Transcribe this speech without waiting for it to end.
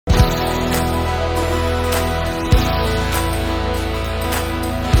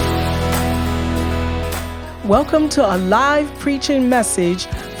Welcome to a live preaching message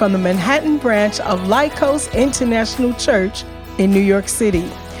from the Manhattan branch of Laikos International Church in New York City,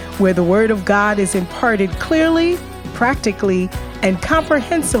 where the Word of God is imparted clearly, practically, and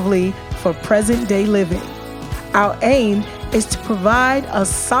comprehensively for present-day living. Our aim is to provide a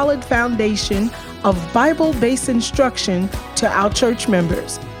solid foundation of Bible-based instruction to our church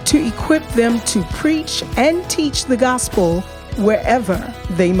members to equip them to preach and teach the gospel wherever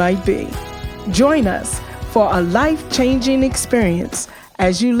they might be. Join us for a life-changing experience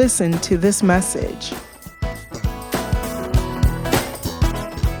as you listen to this message.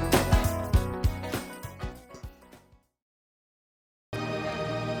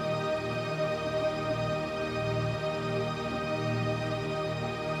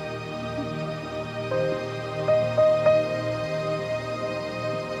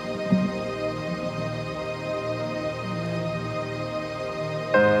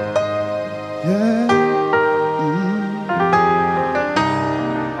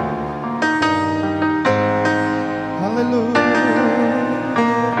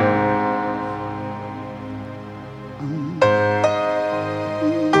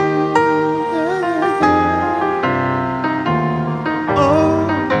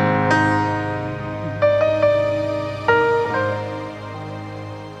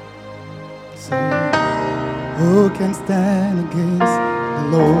 Who can stand against the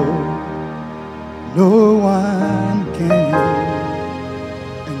Lord? No one can,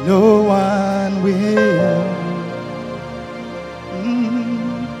 and no one will.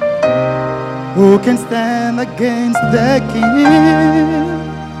 Who can stand against the King?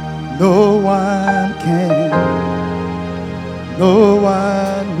 No one can, no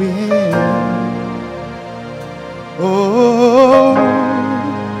one will.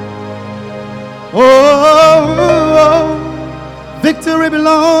 Victory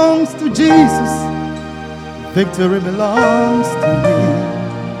belongs to Jesus. Victory belongs to Him.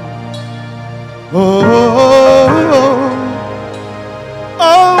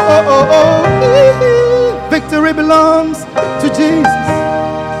 Victory belongs to Jesus.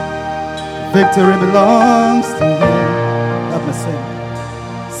 Victory belongs to Him. Help me sing.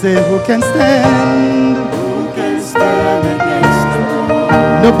 Say, who can stand? Who can stand against the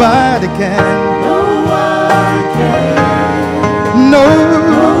Lord? Nobody can. No one can. No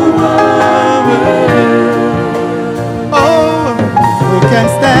one will. Oh, who can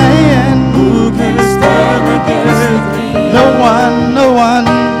stand? Who can stand against me? No one, no one,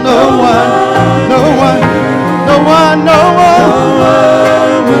 no one, no one, no one, no one.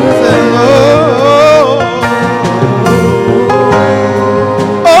 Say,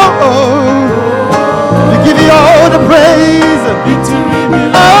 we give you all the praise. Victory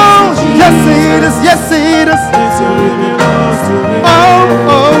belongs to Jesus. Yes it is, yes it is. Victory belongs to me.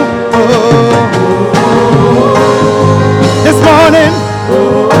 This morning,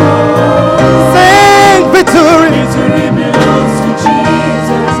 sing victory. Victory belongs to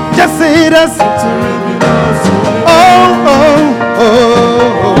Jesus. Yes it is. Victory belongs to me.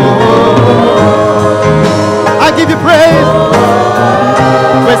 I give you praise.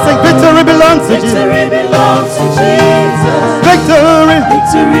 We sing victory belongs to Jesus. Victory belongs to Jesus. Victory.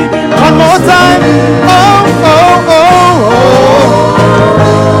 Victory belongs One more time.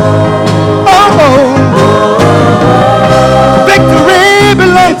 Victory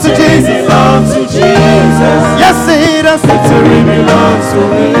belongs to Jesus. belongs to Jesus. Yes, it does. Victory belongs to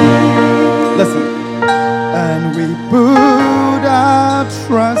me. Listen. And we put our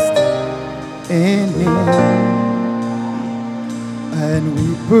trust in Him. And we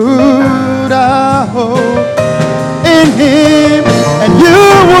put our hope in Him. And you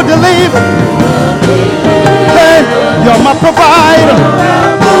will deliver. Hey, you're my provider.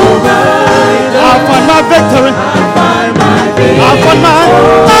 I'll find my victory. I'll find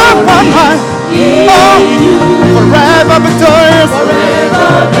mine. Forever victorious.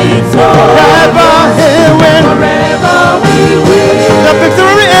 Forever He win. The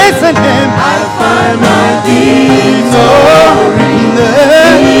victory is in Him. I find my victory.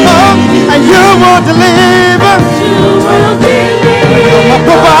 And you will deliver. You're my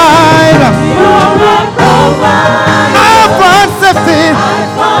provider. I find safety.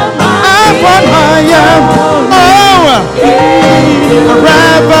 I find my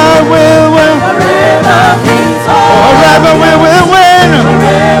forever we'll win. Forever we will win.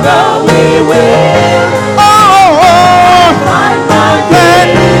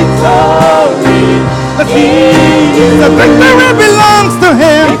 The victory belongs to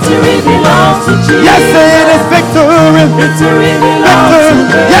Him. Yes, it is victory. Victory belongs to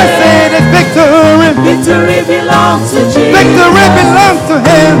me. Yes, it is victory. Victory belongs to Jesus. Victory belongs to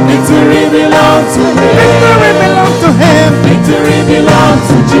Him. Victory belongs to him. Victory belongs to him. Victory belongs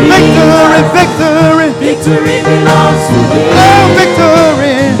to Jesus. Victory, victory. Victory belongs to him. Oh,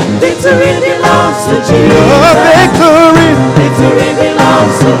 victory. Victory belongs to Jesus. Oh, victory. Victory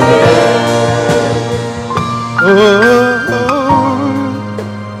belongs to him. Oh,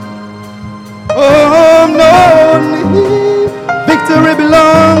 oh, no. Victory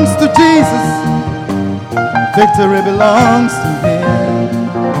belongs to Jesus. Victory belongs to him.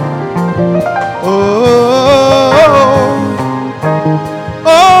 Oh, oh, oh,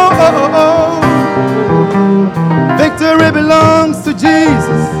 oh. Victory belongs to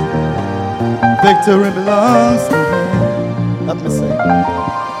Jesus. Victory belongs to him. Let me sing.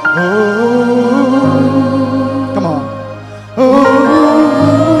 Oh, come on.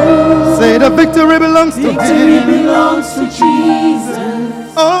 Oh, say the victory belongs to Victory him. belongs to Jesus.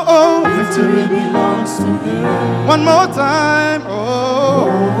 Oh, oh, Victory belongs to him. one more time. Oh,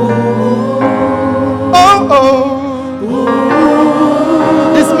 oh, oh.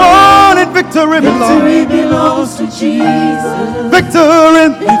 This morning victory belongs. Victory belongs to Jesus. Victory.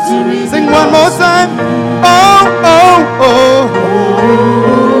 Victory Sing one more time. Oh, oh, oh.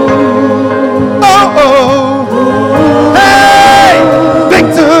 Oh, oh. Hey,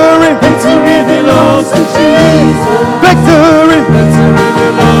 victory. Victory belongs to Jesus. Victory. Victory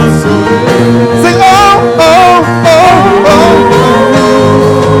belongs to him. Sing oh, oh, oh, oh, oh,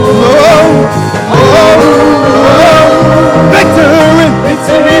 oh, oh. Victory.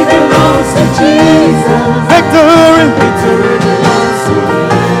 Victory belongs to Jesus. Victory. Victory belongs to him.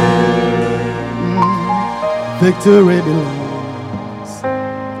 Victory belongs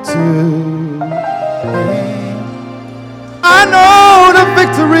to him. I know the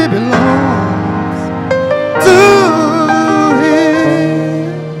victory belongs to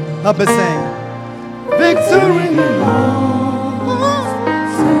him. Help us sing. Victory belongs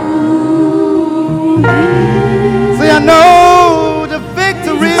to him. Say, I know the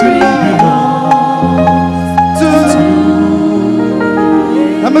victory belongs to him.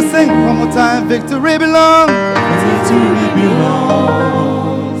 Let me sing one more time. Victory belongs. Victory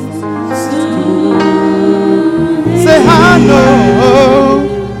belongs to him. Say, I know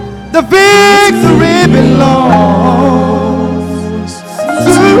the victory belongs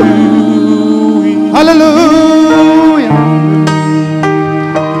to him. Hallelujah.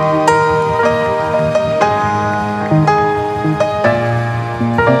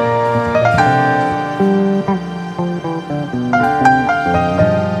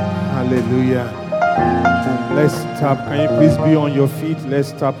 Hallelujah. Let's tap. Can you please be on your feet?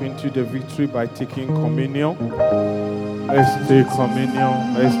 Let's tap into the victory by taking communion. Let's take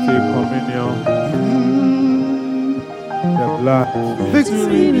communion. Let's take communion. The blood.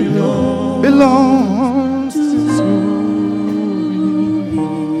 Victory belongs to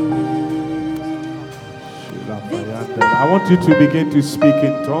I want you to begin to speak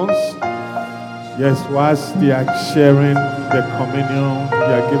in tongues. Yes, whilst they are sharing the communion,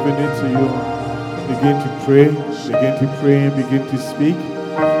 they are giving it to you. Begin to pray, begin to speak.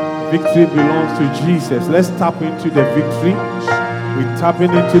 Victory belongs to Jesus. Let's tap into the victory. We're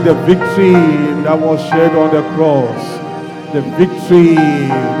tapping into the victory that was shed on the cross. The victory.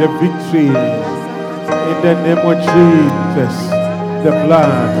 In the name of Jesus. The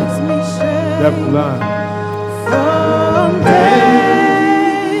blood. From day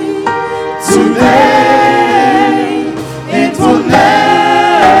to day, it will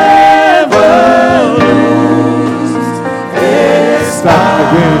never lose its Start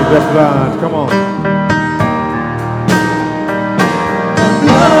again, the blood. Come on.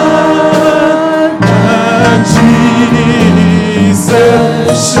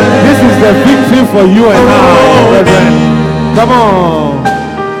 This is the victory for you and I, brethren. Come on.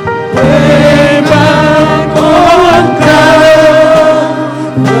 Way back on Calvary,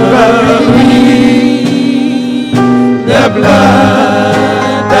 the blood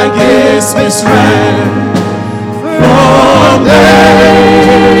that gives me strength from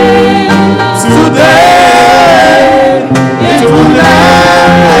day to day, it will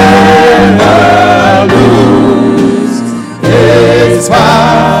never lose its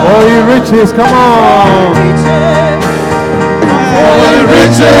power. Oh, you riches, come on. For the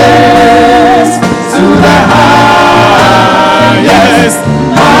riches to the highest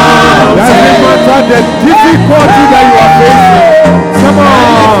mountain. Doesn't matter the difficulty that you are facing. Come on.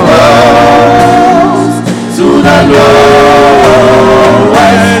 To the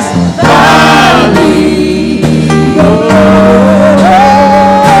lowest valley.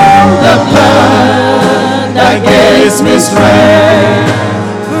 The blood that gives me strength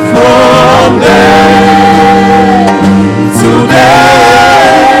from day to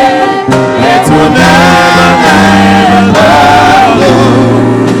day.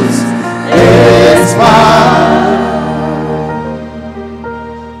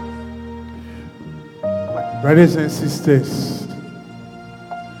 Brothers and sisters,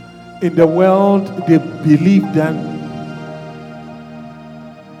 in the world, they believe that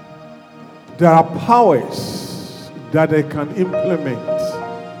there are powers that they can implement,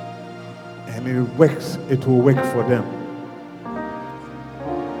 and it will work for them.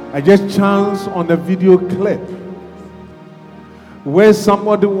 I just chanced on a video clip where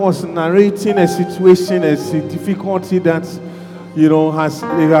somebody was narrating a situation, a difficulty that they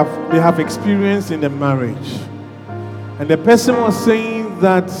have experienced in the marriage. And the person was saying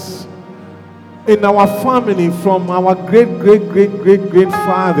that in our family, from our great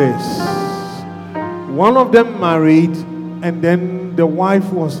fathers, one of them married and then the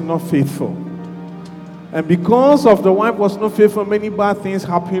wife was not faithful. And because of the wife was not faithful, many bad things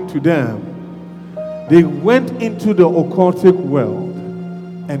happened to them. They went into the occultic world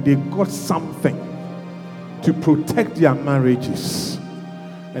and they got something to protect their marriages.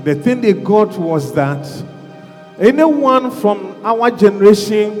 And the thing they got was that anyone from our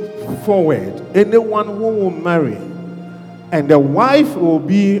generation forward, anyone who will marry and the wife will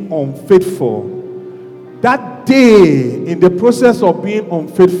be unfaithful, that day, in the process of being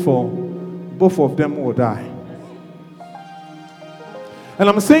unfaithful, both of them will die. And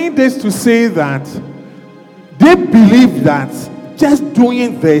I'm saying this to say that they believe that just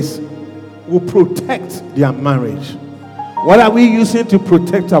doing this will protect their marriage. What are we using to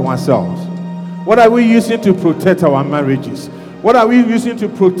protect ourselves? What are we using to protect our marriages? What are we using to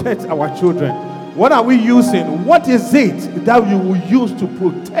protect our children? What are we using? What is it that you will use to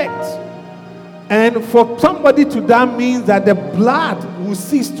protect? And for somebody to die means that the blood will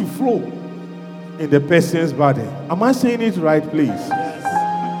cease to flow in the person's body. Am I saying it right, please?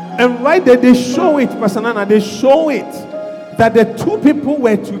 Yes. And right there, they show it, Pastor Nana, they show it that the two people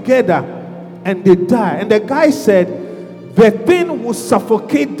were together and they died. And the guy said the thing will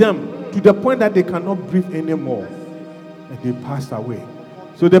suffocate them to the point that they cannot breathe anymore. And they passed away.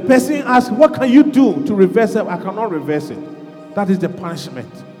 So the person asked, what can you do to reverse it? I cannot reverse it. That is the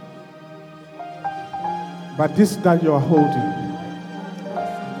punishment. But this that you are holding,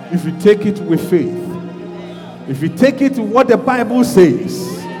 if you take it with faith, if you take it to what the Bible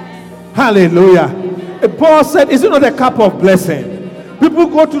says, hallelujah. Paul said, is it not a cup of blessing? People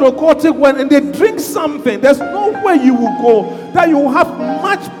go to the occultic world and they drink something. There's nowhere you will go that you will have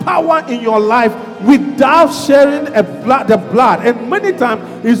much power in your life without sharing the blood. And many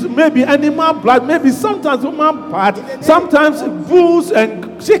times it's maybe animal blood, maybe sometimes human blood, sometimes bulls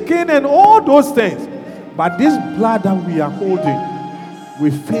and chicken and all those things. But this blood that we are holding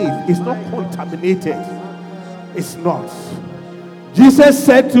with faith is not contaminated. It's not. Jesus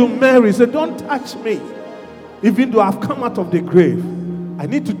said to Mary, he said, don't touch me. Even though I've come out of the grave, I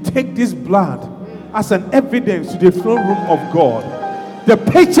need to take this blood as an evidence to the throne room of God. The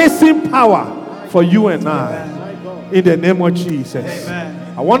purchasing power for you and I. In the name of Jesus.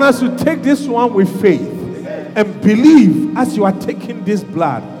 Amen. I want us to take this one with faith and believe as you are taking this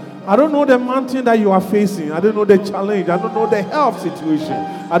blood. I don't know the mountain that you are facing. I don't know the challenge. I don't know the health situation.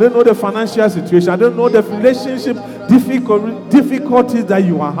 I don't know the financial situation. I don't know the relationship difficulties that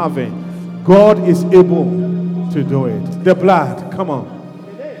you are having. God is able to do it. The blood, come on.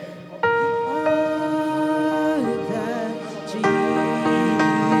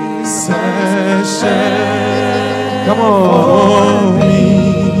 Come on.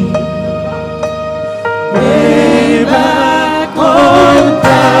 Way back on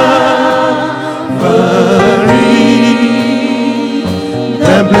Calvary,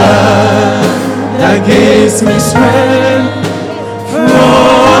 the blood that gives me strength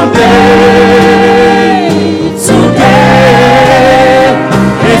from day to day,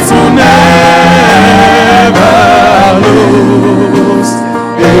 it will never lose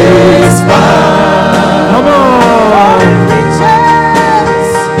its power. Come on.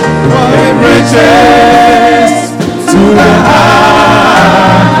 It reaches to the highest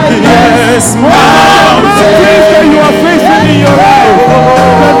mountain You are facing in your life.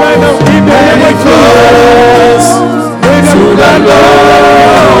 and it flows to the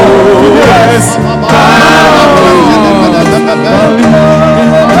lowest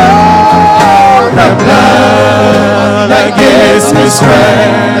the blood that gives me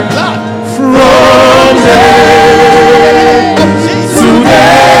strength from day to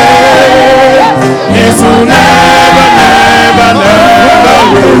day. It will never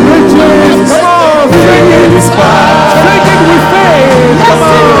lose its power. Take it with faith. Come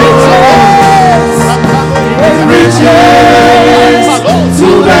on. It reaches to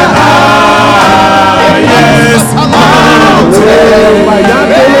the highest mountain and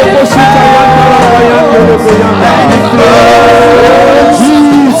it flows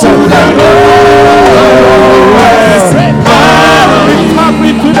to the lowest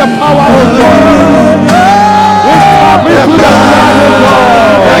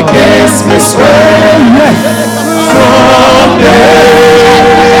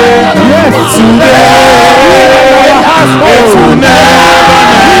us whole.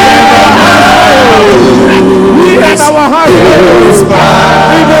 We and our husbands.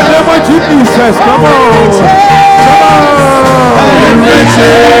 In the name of Jesus. Come on.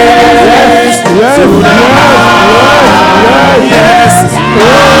 Yes.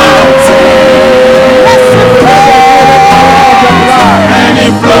 And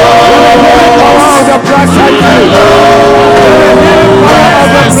it flows. The blood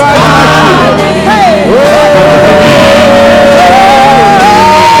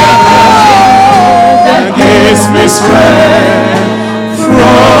gives me strength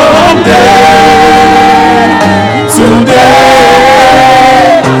from day to day.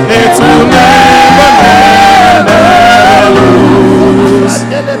 It will never lose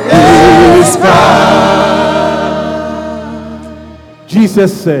its power.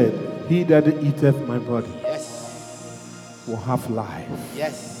 Jesus said, "He that eateth my body will have life."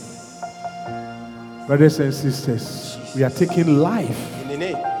 Yes. Brothers and sisters, we are taking life.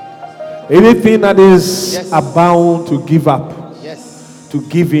 Anything that is about to give up, to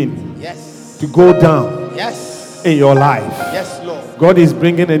give in, to go down in your life, God is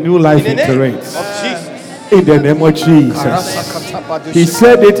bringing a new life into it. In the name of Jesus. He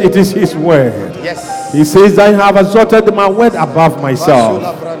said it is His word. He says, "I have exalted my word above myself.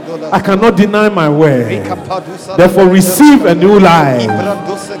 I cannot deny my word. Therefore, receive a new life.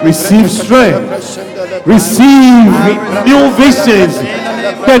 Receive strength. Receive new visions.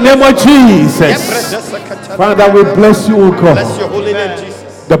 In the name of Jesus." Father, we bless you, O God. Bless your holy name,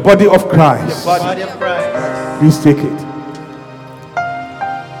 Jesus. The body of Christ. Please take it.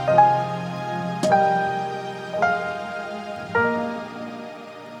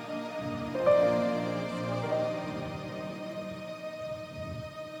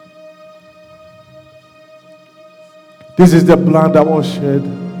 This is the blood that was shed.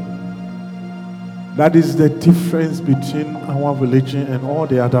 That is the difference between our religion and all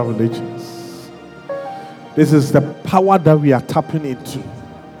the other religions. This is the power that we are tapping into.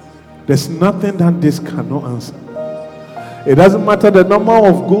 There's nothing that this cannot answer. It doesn't matter the number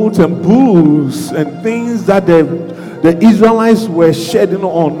of goats and bulls and things that the Israelites were shedding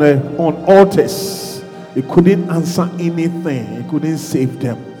on altars. It couldn't answer anything. It couldn't save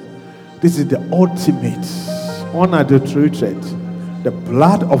them. This is the ultimate, unadulterated, the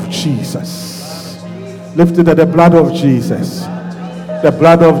blood of Jesus. Lift it at the blood of Jesus. The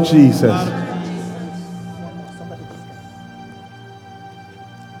blood of Jesus.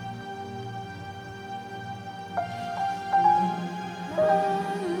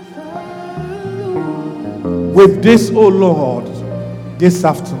 With this, O Lord, this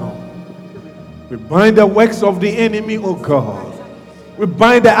afternoon, we bind the works of the enemy, O God. We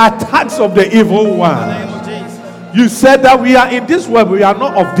bind the attacks of the evil one. You said that we are in this world, we are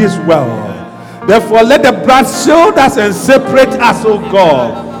not of this world. Therefore, let the blood shield us and separate us, O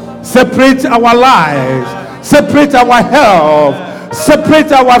God. Separate our lives, separate our health,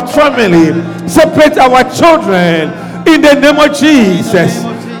 separate our family, separate our children. In the name of Jesus.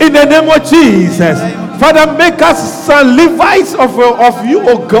 In the name of Jesus. Father, make us Levites of you,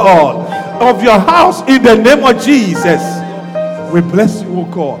 O God, of your house. In the name of Jesus. We bless you, O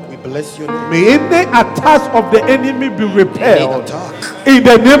God. Bless your name. May any attacks of the enemy be repelled. In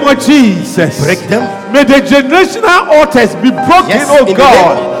the name of Jesus. Break them. May the generational altars be broken, oh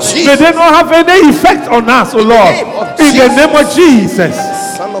God. May they not have any effect on us, oh Lord. In the name of Jesus.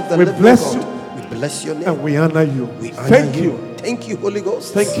 Son of the we bless you. We bless your name. And we honor you. Thank you. Thank you, Holy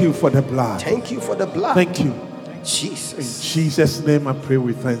Ghost. Thank you for the blood. Thank you for the blood. Thank you. Jesus. In Jesus' name I pray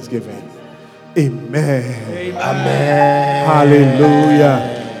with thanksgiving. Amen. Amen.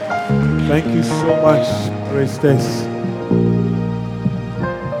 Hallelujah. Thank you so much, priestess.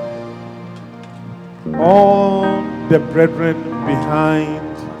 All the brethren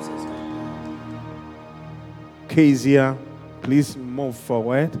behind Kezia, please move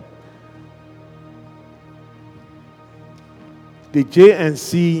forward. The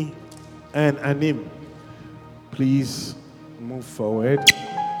JNC and Anim, please move forward.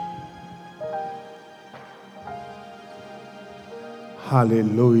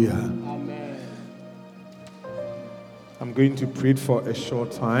 Hallelujah. Amen. I'm going to preach for a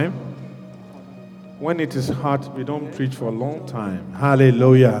short time. When it is hot, we don't preach for a long time.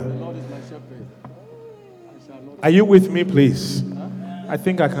 Hallelujah. Are you with me, please? I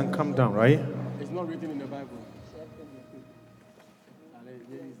think I can come down, right? It's not written in the Bible.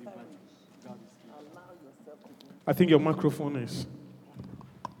 I think your microphone is.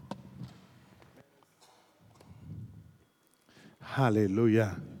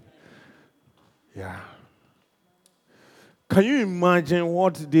 Hallelujah. Yeah. Can you imagine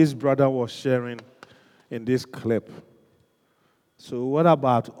what this brother was sharing in this clip? So what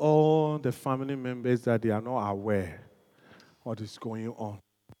about all the family members that they are not aware what is going on?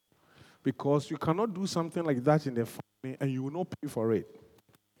 Because you cannot do something like that in the family and you will not pay for it.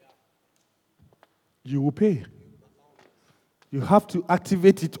 You will pay. You have to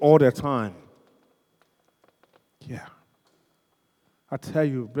activate it all the time. Yeah. I tell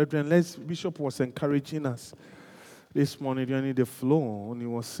you, brethren, Bishop was encouraging us this morning during the flow, and he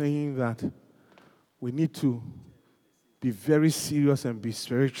was saying that we need to be very serious and be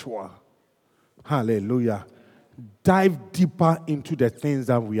spiritual. Hallelujah. Dive deeper into the things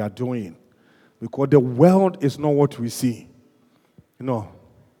that we are doing. Because the world is not what we see. No.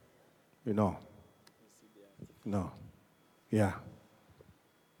 Yeah.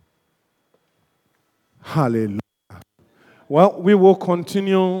 Hallelujah. Well, we will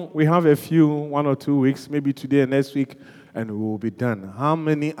continue. We have a few, 1 or 2 weeks, maybe today and next week, and we will be done. How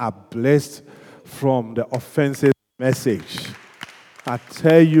many are blessed from the offensive message? I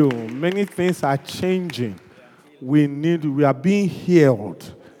tell you, many things are changing. We are being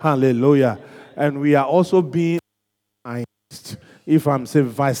healed. Hallelujah. And we are also being, if I'm saying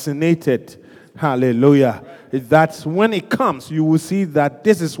vaccinated. Hallelujah. That when it comes, you will see that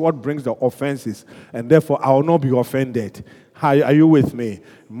this is what brings the offenses. And therefore, I will not be offended. Are you with me?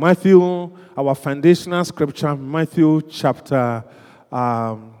 Matthew, our foundational scripture, Matthew chapter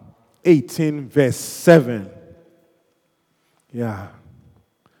 18, verse 7. Yeah.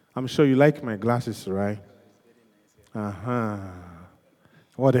 I'm sure you like my glasses, right?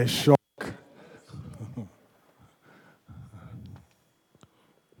 What a shock.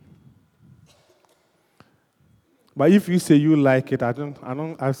 But if you say you like it, I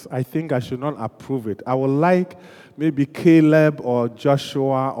think I should not approve it. I would like maybe Caleb or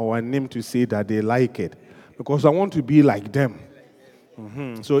Joshua or Anim to say that they like it, because I want to be like them.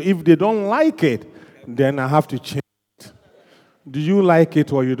 So if they don't like it, then I have to change it. Do you like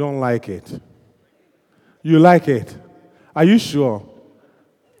it or you don't like it? You like it? Are you sure?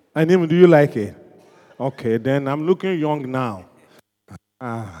 Anim, do you like it? Okay, then I'm looking young now.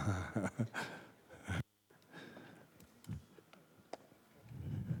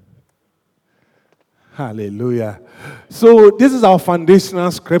 Hallelujah. So this is our foundational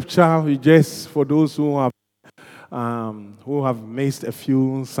scripture. We just, for those who have missed a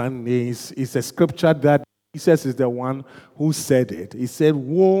few Sundays, it's a scripture that Jesus is the one who said it. He said,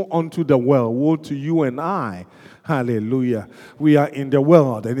 "Woe unto the world, woe to you and I." Hallelujah. We are in the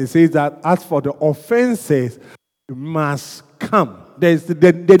world. And it says that as for the offenses, must come. There's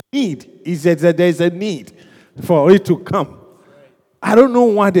the need. He said that there's a need for it to come. I don't know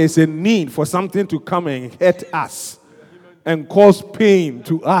why there's a need for something to come and hurt us and cause pain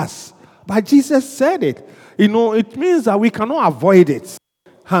to us. But Jesus said it. It means that we cannot avoid it.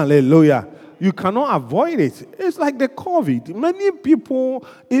 Hallelujah. You cannot avoid it. It's like the COVID. Many people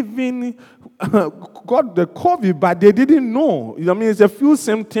even got the COVID, but they didn't know. It's a few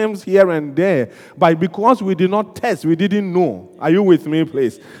symptoms here and there. But because we did not test, we didn't know. Are you with me,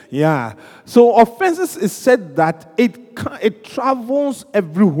 please? Yeah. So offenses is said that it travels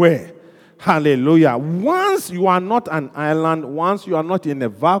everywhere. Hallelujah. Once you are not an island, once you are not in a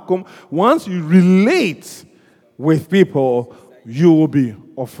vacuum, once you relate with people, you will be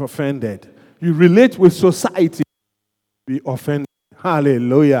offended. You relate with society, be offended.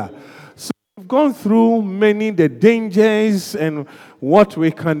 Hallelujah. So we've gone through many the dangers and what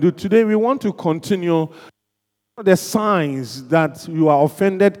we can do. Today we want to continue. The signs that you are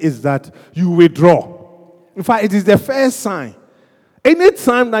offended is that you withdraw. In fact, it is the first sign.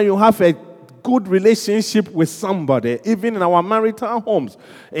 Anytime that you have a good relationship with somebody, even in our marital homes,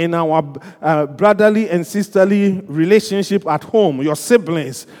 in our brotherly and sisterly relationship at home, your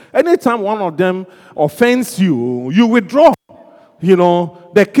siblings, anytime one of them offends you, you withdraw.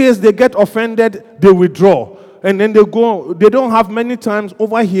 The kids, they get offended, they withdraw. And then they go, they don't have many times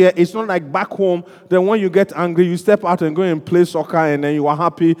over here. It's not like back home. Then when you get angry, you step out and go and play soccer, and then you are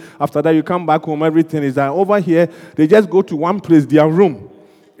happy. After that, you come back home, everything is that. Over here, they just go to one place, their room.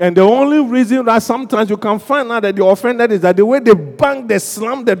 And the only reason that sometimes you can find out that the offended is that the way they bang, they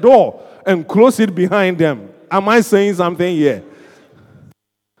slam the door and close it behind them. Am I saying something here?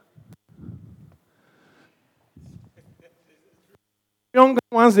 Younger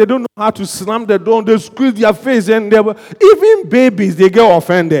ones, they don't know how to slam the door. They squeeze their face, and even babies, they get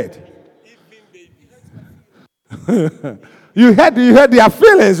offended. You heard their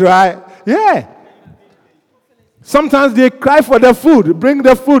feelings, right? Yeah. Sometimes they cry for the food. Bring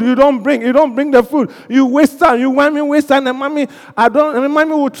the food. You don't bring the food. You waste time. You want me waste time. And mommy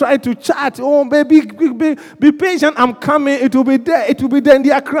will try to chat. Oh, baby, be patient. I'm coming. It will be there. It will be there. And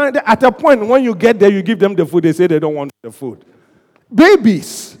they are crying. At a point, when you get there, you give them the food. They say they don't want the food.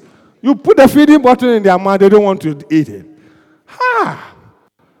 Babies, you put a feeding bottle in their mouth, they don't want to eat it.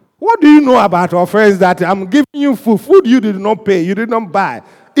 What do you know about offense that I'm giving you food you did not pay, you did not buy?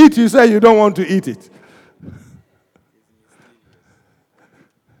 Eat, you say you don't want to eat it.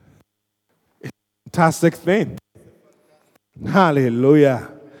 It's a fantastic thing. Hallelujah.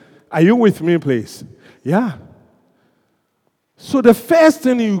 Are you with me, please? Yeah. So the first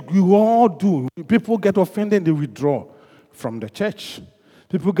thing you all do, people get offended, they withdraw from the church.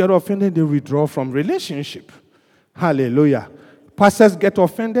 People get offended, they withdraw from relationship. Hallelujah. Pastors get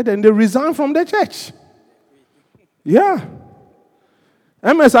offended and they resign from the church. Yeah.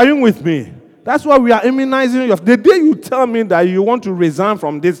 MS, are you with me? That's why we are immunizing you. The day you tell me that you want to resign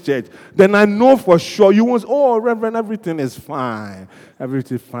from this church, then I know for sure you want, oh, Reverend, everything is fine.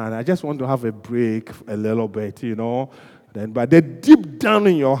 Everything's fine. I just want to have a break a little bit, you know. But the deep down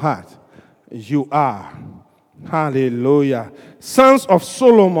in your heart, you are. Hallelujah. Sons of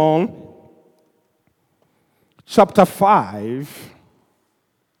Solomon, chapter 5.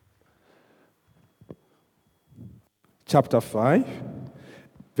 Chapter 5,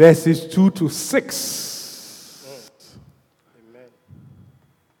 verses 2 to 6. Amen.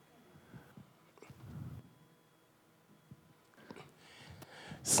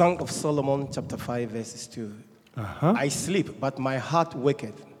 Song of Solomon, chapter 5, verses 2. I sleep, but my heart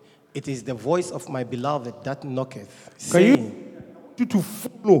waketh. It is the voice of my beloved that knocketh, saying, Can you to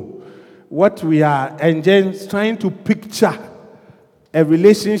follow what we are and just trying to picture a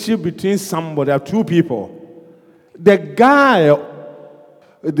relationship between somebody or two people. The guy,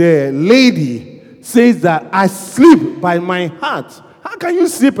 the lady says that I sleep by my heart. How can you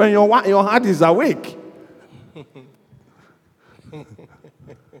sleep and your heart is awake?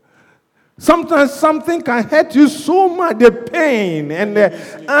 Sometimes something can hurt you so much, the pain and the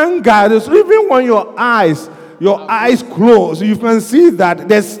anger. So even when your eyes close, you can see that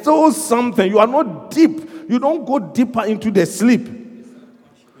there's still something. You are not deep. You don't go deeper into the sleep.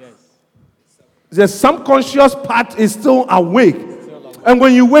 The subconscious part is still awake. And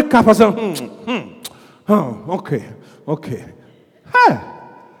when you wake up, I say, okay. Hey.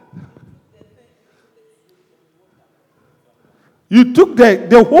 You took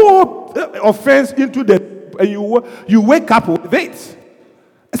the whole offense into and you wake up with it.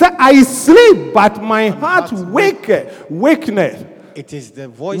 I said, I sleep, but my heart waketh. It is the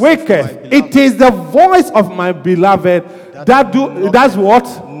voice waketh. Of my beloved. It is the voice of my beloved that's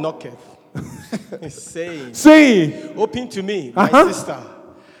what? Knocketh. Saying, open to me, my sister,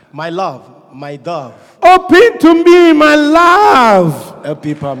 my love, my dove. Open to me, my love.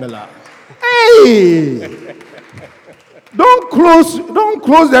 LP Pamela. Hey! Don't close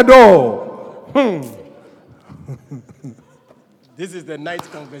the door. This is the night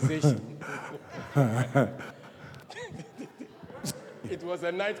conversation. It was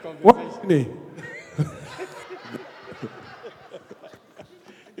a night conversation.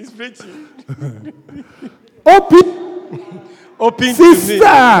 He's preaching. Open sister. To me,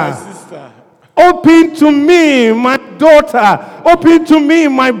 my sister. Open to me, my daughter. Open to me,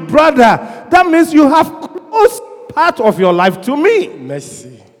 my brother. That means you have close part of your life to me.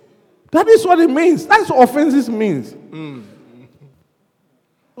 Mercy. That is what it means. That's what offenses means.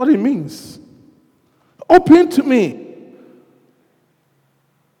 What it means. Open to me,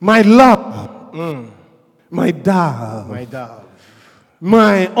 my love, my dove.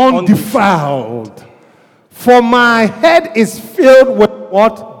 My undefiled. For my head is filled with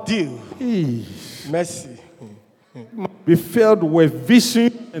what? Dew. Mercy. Be filled with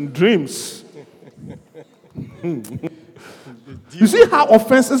vision and dreams. You see how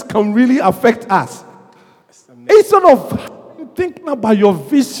offenses can really affect us. Instead of thinking about your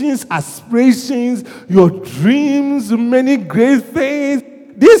visions, aspirations, your dreams, many great things,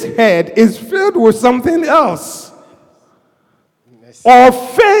 this head is filled with something else.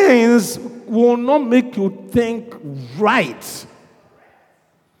 Offense will not make you think right.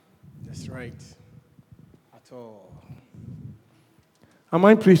 That's right. At all. Am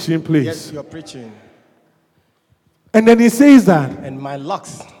I preaching, please? Yes, you're preaching. And then he says that. And my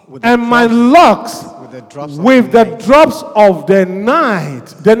locks. With the drops of the night.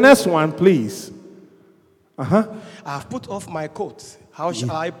 The next one, please. I have put off my coat. How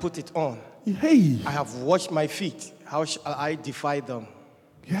shall I put it on? Hey. I have washed my feet. How shall I defy them?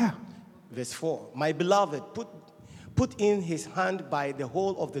 Yeah. Verse 4. My beloved put in his hand by the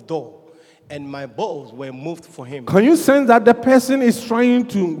hole of the door, and my balls were moved for him. Can you sense that the person is trying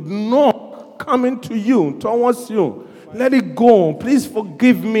to knock, coming to you, towards you? Let it go. Please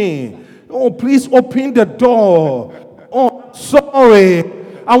forgive me. Oh, please open the door. Oh, sorry.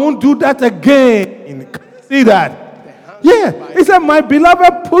 I won't do that again. See that? Yeah, he said, my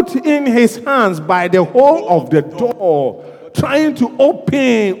beloved put in his hands by the hole of the door, trying to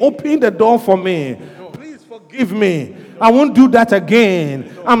open the door for me. Please forgive me. I won't do that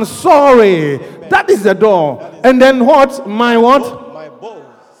again. I'm sorry. That is the door. And then what? My what?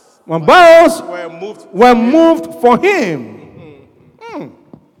 My bowels were moved for him.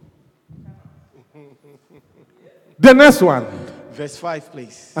 The next one. Verse 5,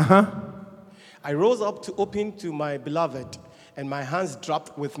 please. Uh-huh. I rose up to open to my beloved, and my hands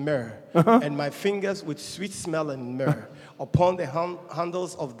dropped with myrrh, and my fingers with sweet smell and myrrh upon the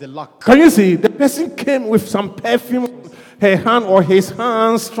handles of the lock. Can you see? The person came with some perfume, her hand or his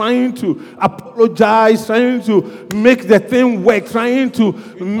hands, trying to apologize, trying to make the thing work, trying to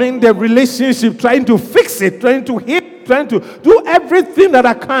make the relationship, trying to fix it, trying to hit, trying to do everything that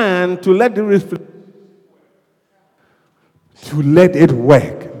I can to let it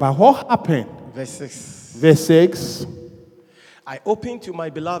work. But what happened? Verse 6. Verse 6. I opened to my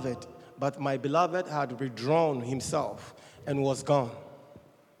beloved, but my beloved had withdrawn himself and was gone.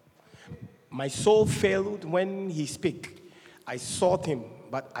 My soul failed when he spake. I sought him,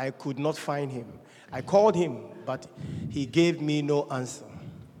 but I could not find him. I called him, but he gave me no answer.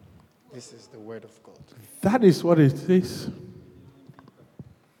 This is the word of God. That is what it is.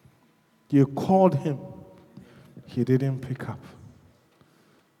 You called him. He didn't pick up.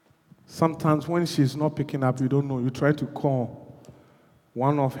 Sometimes when she's not picking up, you don't know. You try to call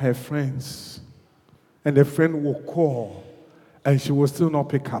one of her friends, and the friend will call, and she will still not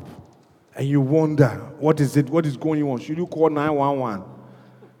pick up. And you wonder, what is it? What is going on? Should you call 911?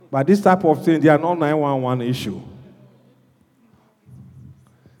 But this type of thing, they are not 911 issue.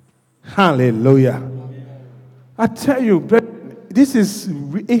 Hallelujah. I tell you,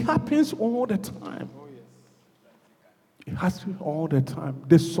 it happens all the time. It happens all the time.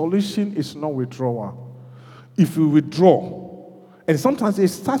 The solution is not withdrawal. If you withdraw, and sometimes it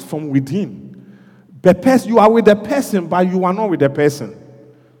starts from within. You are with the person, but you are not with the person.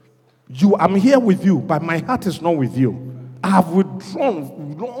 I'm here with you, but my heart is not with you. I have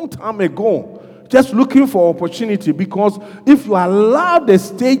withdrawn long time ago, just looking for opportunity, because if you allow the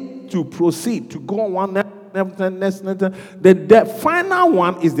state to proceed, to go on next, the final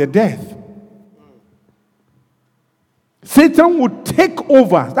one is the death. Satan would take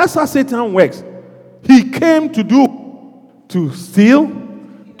over. That's how Satan works. He came to steal,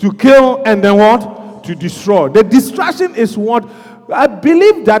 to kill, and then what? To destroy. The distraction is what? I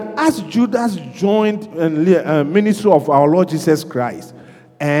believe that as Judas joined the ministry of our Lord Jesus Christ,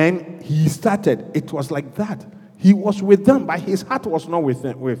 and he started, it was like that. He was with them, but his heart was not with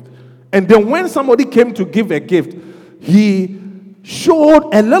them. And then when somebody came to give a gift, he showed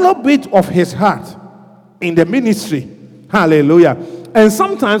a little bit of his heart in the ministry. Hallelujah. And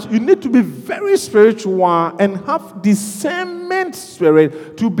sometimes you need to be very spiritual and have discernment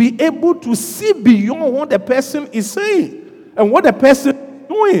spirit to be able to see beyond what the person is saying and what the person is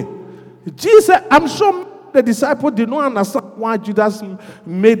doing. Jesus, I'm sure the disciples did not understand why Judas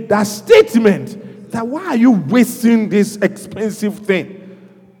made that statement. That why are you wasting this expensive thing?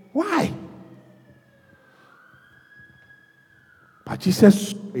 Why? But Jesus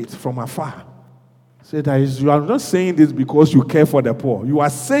saw it from afar. Said that you are not saying this because you care for the poor. You are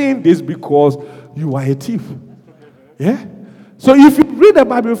saying this because you are a thief. Yeah? So if you read the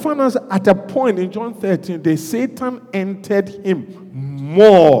Bible, you find us at a point in John 13, the Satan entered him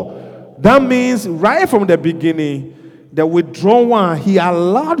more. That means right from the beginning, the withdrawal, he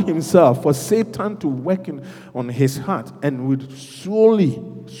allowed himself for Satan to work on his heart. And with slowly,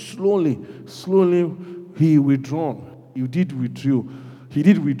 he withdrawn. He did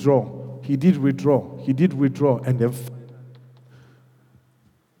withdraw. And then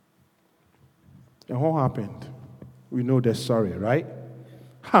what happened? We know the story, right?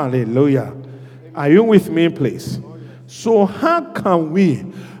 Hallelujah. Are you with me, please? So how can we?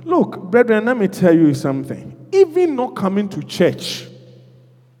 Look, brethren, let me tell you something. Even not coming to church.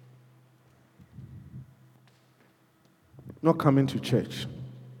 Not coming to church.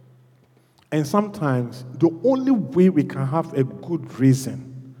 And sometimes the only way we can have a good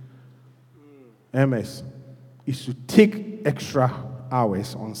reason, MS, is to take extra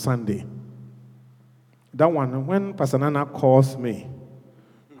hours on Sunday. That one, when Pastor Nana calls me,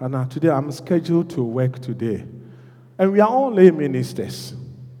 and today I'm scheduled to work today, and we are all lay ministers.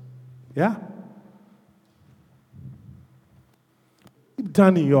 Yeah? Deep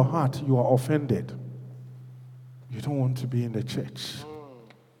down in your heart, you are offended. You don't want to be in the church.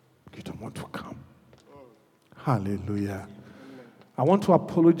 You don't want to come. Hallelujah. I want to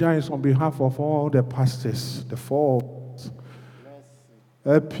apologize on behalf of all the pastors, the four,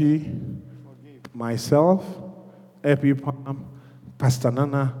 LP, myself, Epipam, Pastor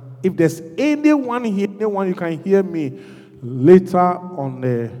Nana. If there's anyone here, anyone you can hear me later on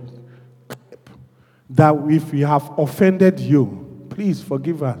the clip, that if we have offended you, please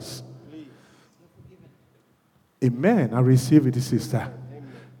forgive us. Amen. I receive it, sister. Amen.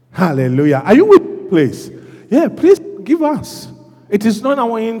 Hallelujah. Are you with me, please? Yeah, please give us. It is not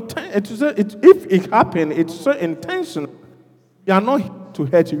our intent. If it happened, it's so intentional. We are not here to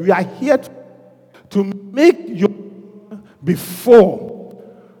hurt you. We are here to make you before.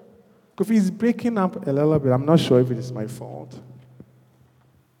 If he's breaking up a little bit, I'm not sure if it is my fault.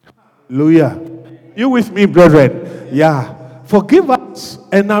 Hallelujah. You with me, brethren? Yeah. Forgive us.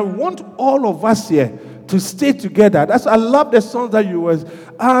 And I want all of us here to stay together. I love the songs that you was.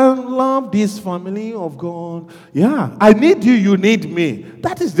 I love this family of God. Yeah. I need you, you need me.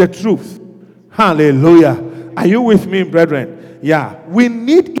 That is the truth. Hallelujah. Are you with me, brethren? Yeah. We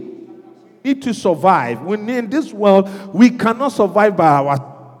need to survive. We need in this world, we cannot survive by ourselves.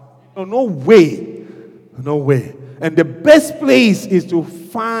 No way. No way. And the best place is to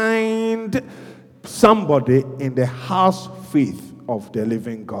find somebody in the house faith of the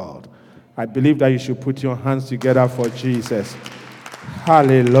living God. I believe that you should put your hands together for Jesus.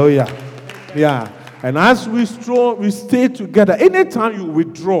 Hallelujah. Yeah. And as we stay together, anytime you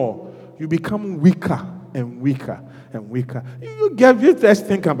withdraw, you become weaker and weaker and weaker. You just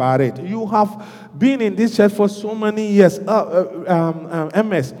think about it. You have been in this church for so many years.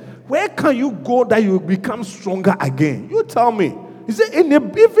 MS, where can you go that you become stronger again? You tell me. Is there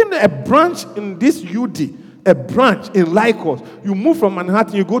even a branch in this UD? A branch in Laikos, you move from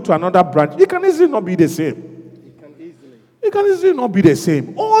Manhattan, you go to another branch, it can easily not be the same. It can easily not be the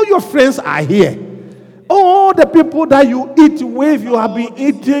same. All your friends are here. All the people that you eat with, you have been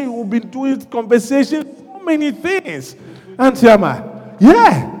eating, you have been doing conversation, so many things. And Tiama,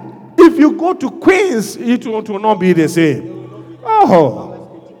 yeah, if you go to Queens, it will not be the same. Oh.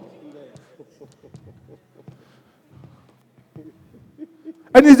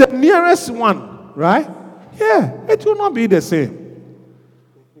 And it's the nearest one, right? Yeah, it will not be the same.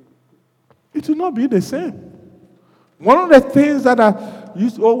 It will not be the same. One of the things that are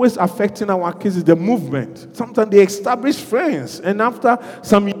always affecting our kids is the movement. Sometimes they establish friends, and after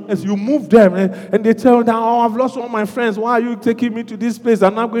some years, you move them, and they tell them, oh, I've lost all my friends. Why are you taking me to this place?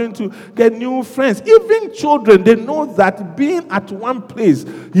 I'm not going to get new friends. Even children, they know that being at one place,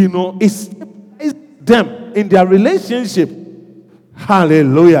 is them in their relationship.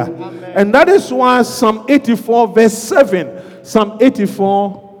 Hallelujah. Amen. And that is why Psalm 84 verse 7. Psalm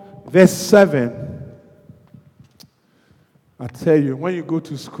 84 verse 7. I tell you, when you go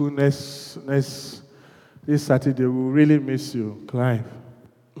to school this Saturday, we will really miss you, Clive.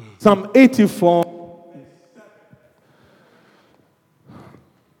 Psalm 84.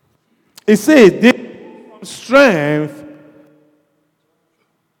 It says, they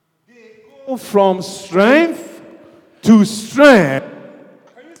go from strength to strength.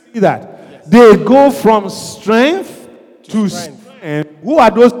 Can you see that? Yes. They go from strength to strength. Who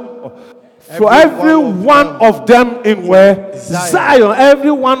are those? For every one of them in where? Zion.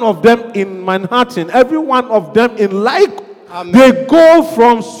 Every one of them in Manhattan. Every one of them in Laikos. They go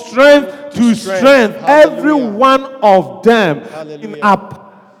from strength to strength. Every one of them in a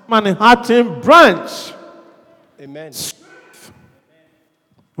Manhattan branch. Amen.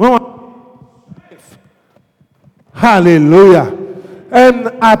 Hallelujah. And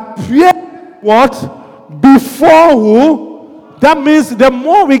appear what? Before who? That means the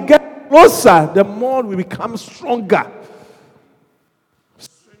more we get closer, the more we become stronger.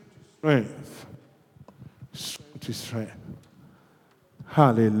 Strength. Strength to strength.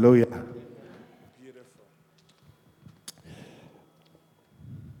 Hallelujah. Beautiful.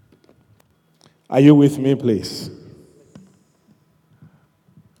 Are you with me, please?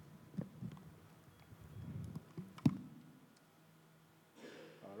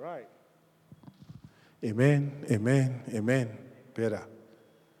 All right. Amen, amen, amen. Better.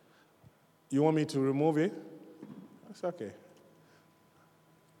 You want me to remove it? That's okay.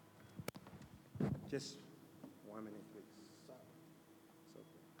 Just 1 minute,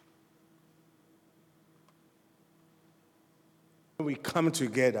 please. We come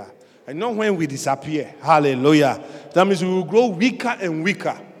together. And not when we disappear. Hallelujah. That means we will grow weaker and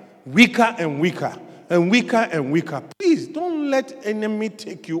weaker. Weaker and weaker. And weaker and weaker. Please don't let enemy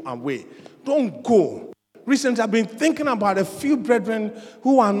take you away. Don't go. Recently, I've been thinking about a few brethren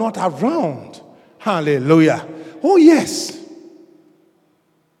who are not around. Hallelujah. Oh, yes.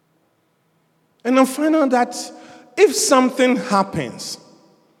 And I'm finding out that if something happens,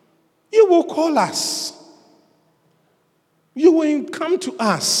 you will call us. You will come to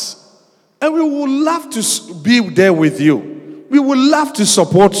us. And we would love to be there with you. We would love to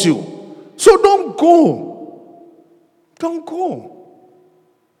support you. So don't go. Don't go.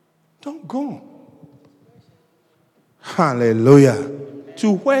 Don't go. Hallelujah.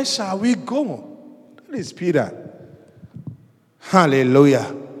 To where shall we go? That is Peter.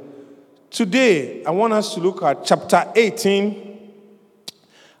 Hallelujah. Today, I want us to look at chapter 18.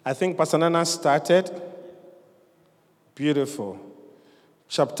 I think Pastor Nana started. Beautiful.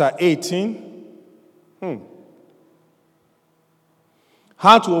 Chapter 18.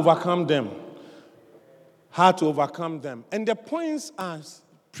 How to overcome them. How to overcome them. And the points are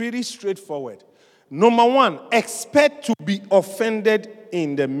pretty straightforward. Number one, expect to be offended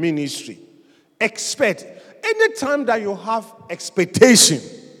in the ministry. Expect. Anytime that you have expectation,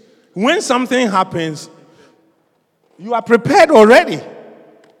 when something happens, you are prepared already.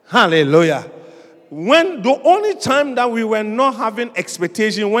 Hallelujah. When the only time that we were not having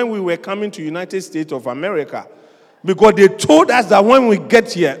expectation when we were coming to United States of America, because they told us that when we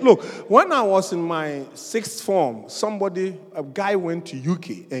get here, look, when I was in my 6th form, a guy went to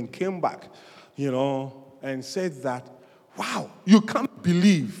UK and came back, and said that, wow, you can't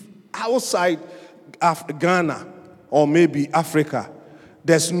believe outside Ghana or maybe Africa,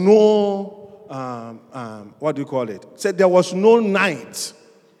 there's no, what do you call it? Said there was no night.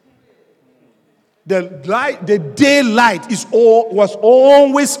 The daylight was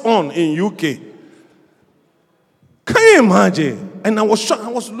always on in UK. Can you imagine? And I was shocked. I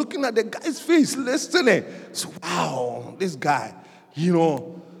was looking at the guy's face, listening. So, wow, this guy,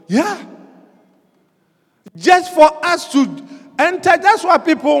 yeah. Just for us to enter, that's why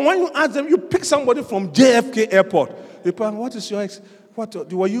people, when you ask them, you pick somebody from JFK Airport. People, what is your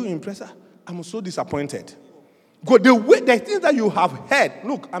were you impressed? I'm so disappointed. Because the things that you have heard,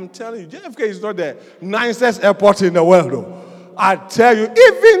 look, I'm telling you, JFK is not the nicest airport in the world, though. I tell you,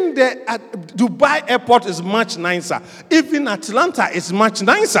 even the Dubai airport is much nicer. Even Atlanta is much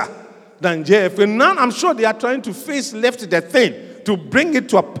nicer than JFK. Now I'm sure they are trying to facelift the thing to bring it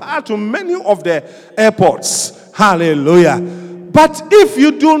to a part to many of the airports. Hallelujah. But if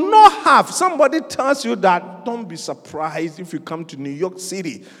you do not have, somebody tells you that, don't be surprised if you come to New York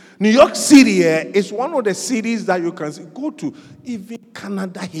City. New York City is one of the cities that you can go to, even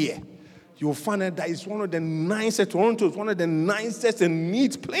Canada here. You'll find that it's one of the nicest, Toronto is one of the nicest and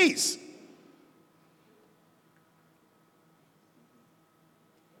neat place.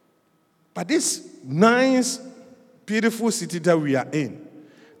 But this nice, beautiful city that we are in,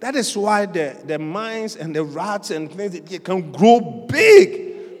 that is why the mines and the rats and things, they can grow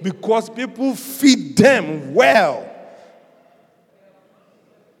big because people feed them well.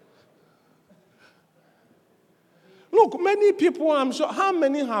 Look, many people, I'm sure, how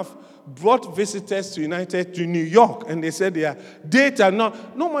many have brought visitors to New York, and they said their data, no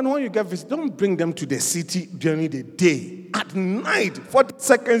man, when you get visitors, don't bring them to the city during the day. At night,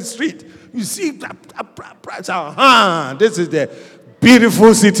 42nd Street, you see, this is the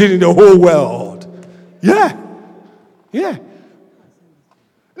beautiful city in the whole world. Yeah.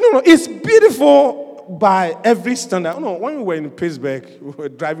 No, it's beautiful by every standard. When we were in Pittsburgh, we were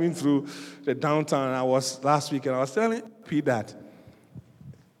driving through the downtown. Last week, and I was telling Pete that,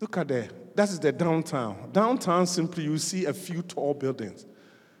 look at that is the downtown. Downtown, simply, you see a few tall buildings.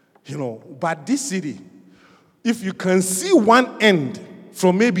 But this city, if you can see one end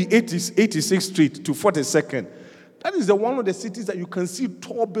from maybe 86th Street to 42nd, that is one of the cities that you can see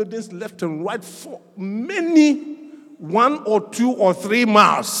tall buildings left and right for many 1 or 2 or 3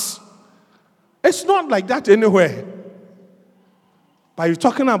 miles. It's not like that anywhere. But you're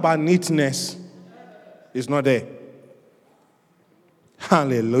talking about neatness. It's not there.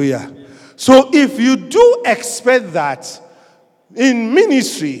 Hallelujah. So if you do expect that in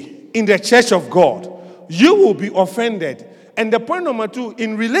ministry, in the church of God, you will be offended. And the point number 2,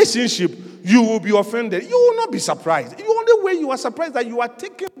 in relationship, you will be offended. You will not be surprised. The only way you are surprised that you are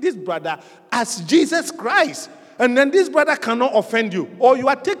taking this brother as Jesus Christ. And then this brother cannot offend you. Or you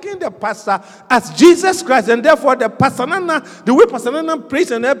are taking the pastor as Jesus Christ. And therefore the way Pastor Nana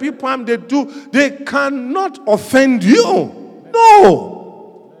prays and every time they do, they cannot offend you.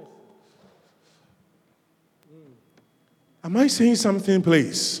 No. Am I saying something,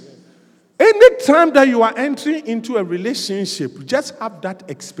 please? Any time that you are entering into a relationship, just have that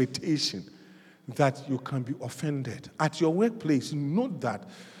expectation that you can be offended. At your workplace, note that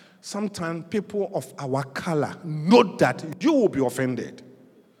sometimes people of our color, note that you will be offended.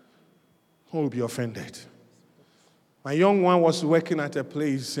 Who will be offended? My young one was working at a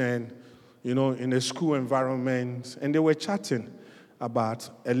place and, in a school environment, and they were chatting about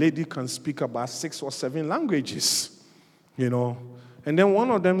a lady can speak about 6 or 7 languages, And then one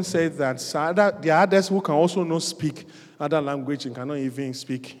of them said that there are others who can also not speak other language and cannot even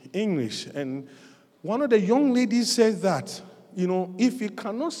speak English. And one of the young ladies said that, if you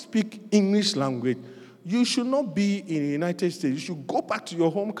cannot speak English language, you should not be in the United States. You should go back to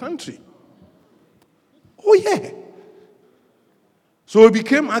your home country. Oh, yeah. So it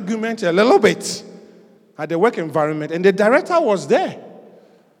became argument a little bit at the work environment, and the director was there.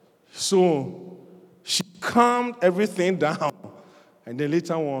 So she calmed everything down, and then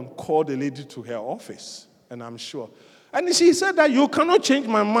later on called the lady to her office, and I'm sure. And she said that you cannot change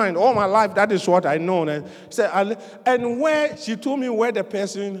my mind. All my life, that is what I know. And she told me where the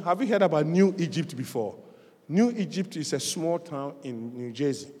person, have you heard about New Egypt before? New Egypt is a small town in New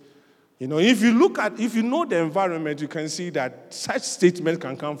Jersey. If you know the environment, you can see that such statements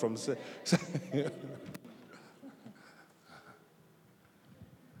can come from.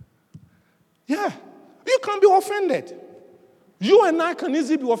 Yeah, you can be offended. You and I can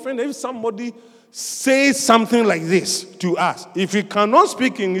easily be offended if somebody says something like this to us. If you cannot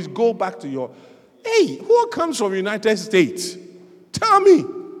speak English, go back to your. Hey, who comes from the United States? Tell me.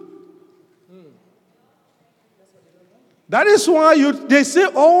 That is why they say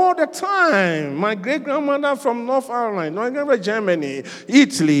all the time, my great-grandmother from North Ireland, my grandmother Germany,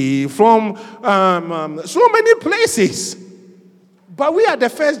 Italy, from so many places. But we are the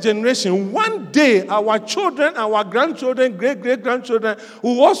first generation. One day, our children, our grandchildren, great-great-grandchildren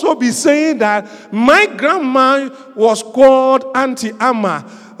will also be saying that my grandma was called Auntie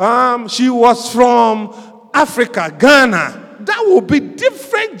Amma. She was from Africa, Ghana. That will be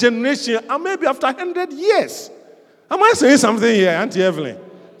different generation, and maybe after 100 years. Am I saying something here, Auntie Evelyn?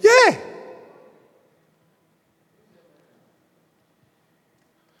 Yeah.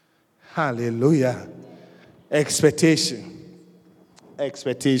 Hallelujah. Expectation.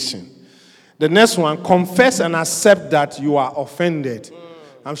 The next one, confess and accept that you are offended.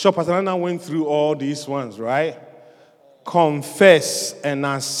 I'm sure Pastor Anna went through all these ones, right? Confess and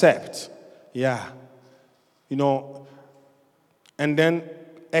accept. Yeah. And then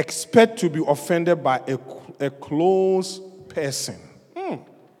expect to be offended by a close person.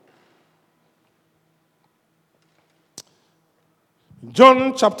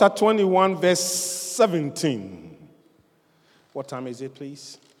 John chapter 21, verse 17. What time is it,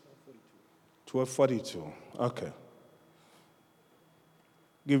 please? 12:42. Okay.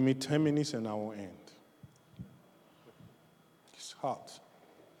 Give me 10 minutes and I will end. It's hot.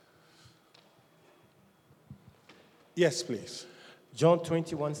 Yes, please. John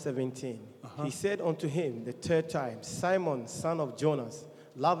 21:17. He said unto him the third time, Simon, son of Jonas,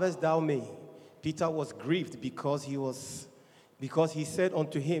 lovest thou me? Peter was grieved because he said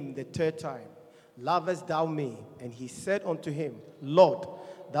unto him the third time, lovest thou me? And he said unto him, Lord,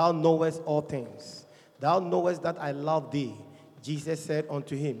 thou knowest all things. Thou knowest that I love thee. Jesus said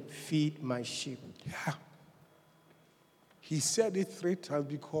unto him, feed my sheep. Yeah. He said it 3 times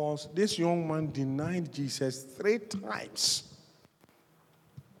because this young man denied Jesus 3 times.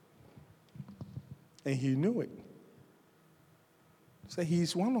 And he knew it. So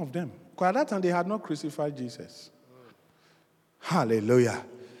he's one of them. Because at that time they had not crucified Jesus. Hallelujah.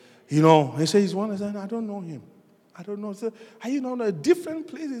 He said he's one. He said, I don't know him. I don't know. So, are you in a different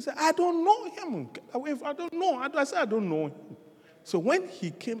place? He said, I don't know him. I don't know. I said, I don't know him. So when he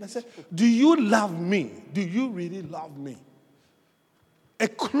came, I said, do you love me? Do you really love me? A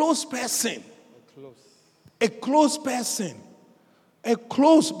close person. A close person. A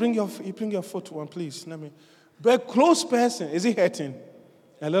close, bring your foot to one, please. But a close person, is it hurting?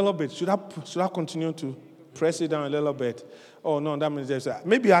 A little bit. Should I continue to press it down a little bit? Oh, no, that means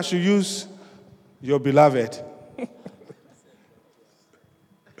maybe I should use your beloved.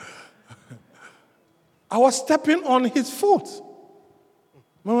 I was stepping on his foot.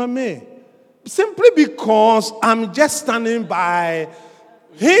 Mama May. Simply because I'm just standing by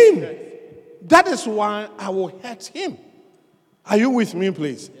him. That is why I will hurt him. Are you with me,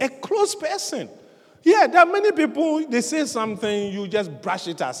 please? A close person. Yeah, there are many people, they say something, you just brush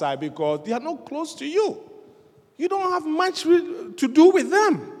it aside because they are not close to you. You don't have much to do with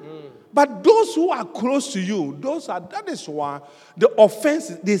them. But those who are close to you, that is why the offense,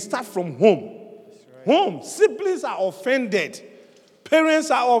 they start from home. Right. Home. Siblings are offended.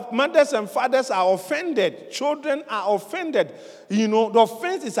 Mothers and fathers are offended. Children are offended. The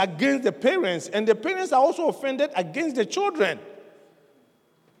offense is against the parents, and the parents are also offended against the children.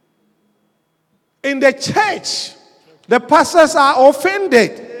 In the church, the pastors are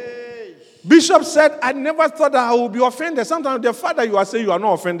offended. Bishop said, I never thought that I would be offended. Sometimes the fact that you are saying you are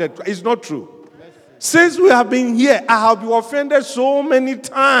not offended is not true. Since we have been here, I have been offended so many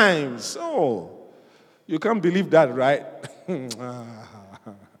times. Oh, you can't believe that, right?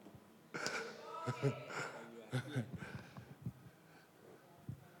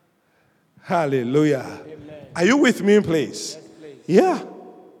 Hallelujah. Amen. Are you with me, please? Yes, please. Yeah.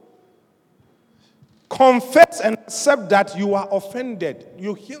 Confess and accept that you are offended.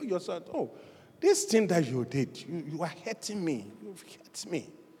 You heal yourself. Oh, this thing that you did, you are hurting me. You've hurt me.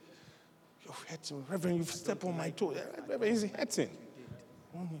 You've hurt me. Reverend, you've stepped on my toe. Reverend, is it hurting?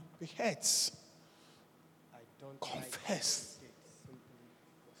 It hurts. Confess.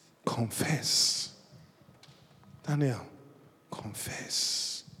 Confess. Daniel,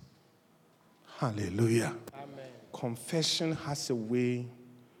 confess. Hallelujah. Amen. Confession has a way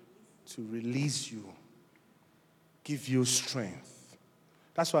to release you, give you strength.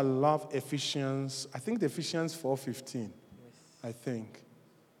 That's why I love Ephesians. I think the Ephesians 4:15. Yes. I think.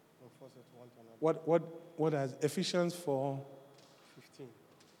 What has Ephesians 4:15?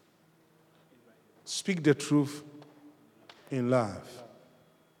 Speak the truth in love.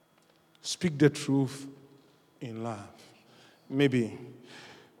 Speak the truth in love. Maybe.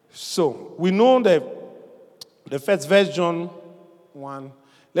 So, we know that the first verse, John 1.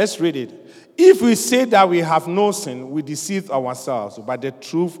 Let's read it. If we say that we have no sin, we deceive ourselves, but the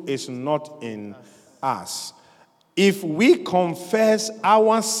truth is not in us. If we confess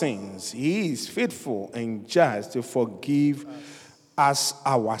our sins, he is faithful and just to forgive us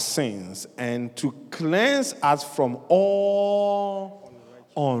our sins and to cleanse us from all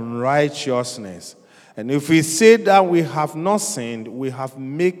unrighteousness. And if we say that we have not sinned, we have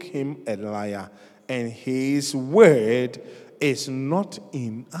made him a liar, and his word is not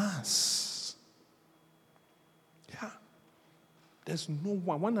in us. Yeah. There's no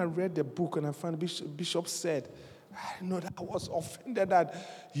one. When I read the book and I found Bishop said, I know that I was offended that,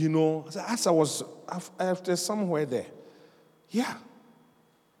 as I was after somewhere there. Yeah.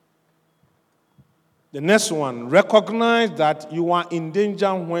 The next one, recognize that you are in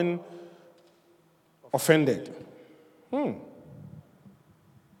danger when offended.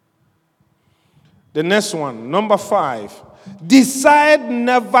 The next one, number 5, decide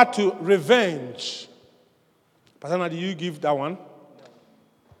never to revenge. Pastor, do you give that one?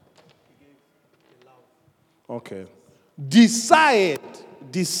 Okay. Decide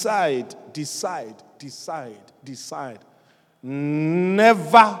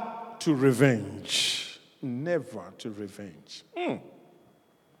never to revenge. Never to revenge.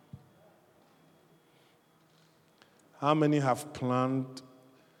 How many have planned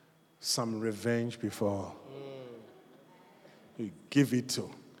some revenge before? You give it to.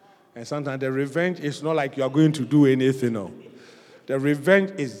 And sometimes the revenge is not like you are going to do anything. No. The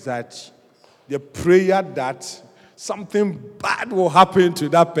revenge is that the prayer that something bad will happen to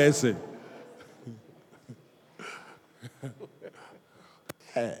that person.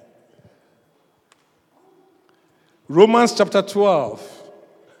 Romans chapter 12.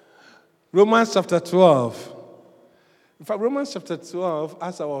 Romans chapter 12. In fact, Romans chapter 12,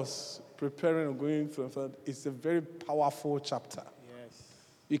 as I was preparing and going through, it's a very powerful chapter. Yes.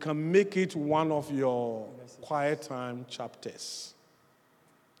 You can make it one of your quiet time chapters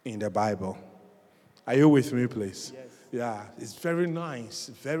in the Bible. Are you with me, please? Yes. Yeah, it's very nice.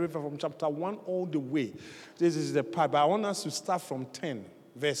 Very, from chapter 1 all the way. This is the part, but I want us to start from 10,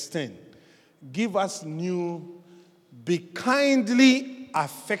 verse 10. Give us new, be kindly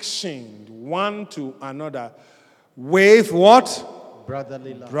affectioned one to another with what?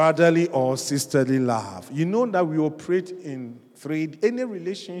 Brotherly love. Brotherly or sisterly love. You know that we operate in 3. Any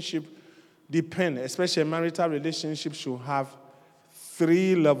relationship depends, especially a marital relationship, should have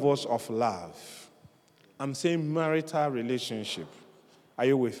 3 levels of love. I'm saying marital relationship. Are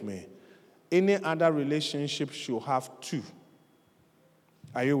you with me? Any other relationship should have 2.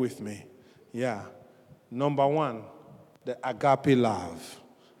 Are you with me? Yeah. Number 1, the agape love.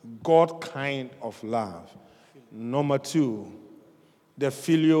 God kind of love. Number 2, the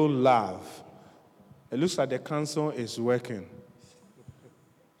filial love. It looks like the council is working.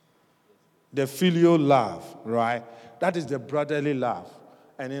 The filial love, right? That is the brotherly love.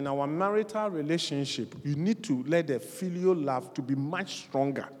 And in our marital relationship, you need to let the filial love to be much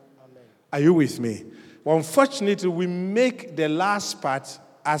stronger. Amen. Are you with me? Well, unfortunately, we make the last part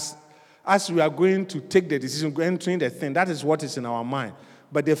as we are going to take the decision, entering the thing. That is what is in our mind.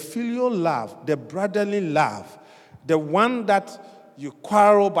 But the filial love, the brotherly love, the one that you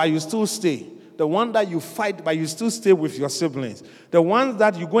quarrel but you still stay, The one that you fight, but you still stay with your siblings. The ones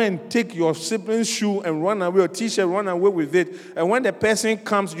that you go and take your sibling's shoe and run away, or t-shirt, run away with it. And when the person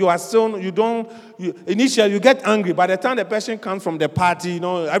comes, initially you get angry. By the time the person comes from the party,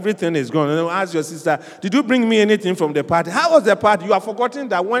 everything is gone. And ask your sister, did you bring me anything from the party? How was the party? You have forgotten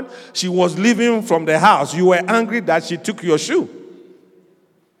that when she was leaving from the house, you were angry that she took your shoe.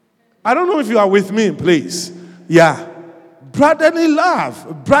 I don't know if you are with me, please. Yeah. Brotherly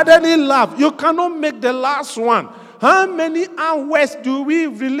love. You cannot make the last one. How many hours do we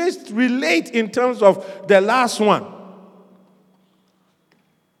relate in terms of the last one?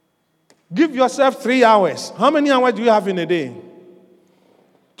 Give yourself 3 hours. How many hours do you have in a day?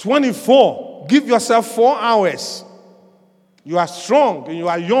 24. Give yourself 4 hours. You are strong and you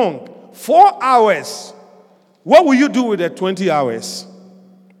are young. 4 hours. What will you do with the 20 hours?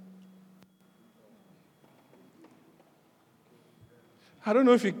 I don't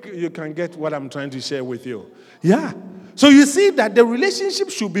know if you can get what I'm trying to share with you. Yeah. So you see that the relationship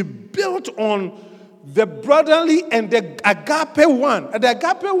should be built on the brotherly and the agape one. And the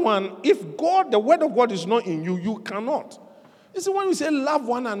agape one, if the word of God is not in you, you cannot. You see, when we say love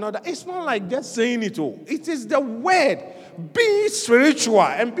one another, it's not like just saying it all. It is the word. Be spiritual.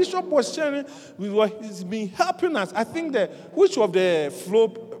 And Bishop was sharing, he's been helping us. I think which of the flow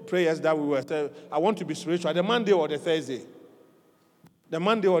prayers that we were saying, I want to be spiritual, the Monday or the Thursday? The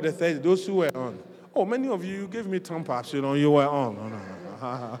Monday or the Thursday, those who were on. Oh, many of you gave me thumb ups, you were on. No.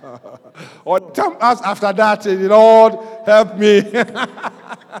 Or thumb ups after that, Lord, help me.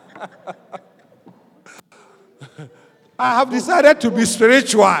 I have decided to be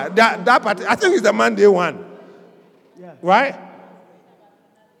spiritual. That part, I think it's the Monday one. Yeah. Right?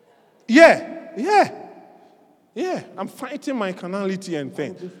 Yeah. I'm fighting my carnality and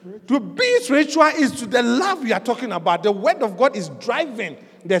things. To be spiritual is to the love we are talking about. The word of God is driving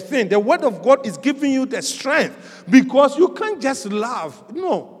the thing. The word of God is giving you the strength. Because you can't just love.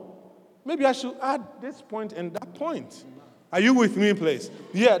 No. Maybe I should add this point and that point. Are you with me, please?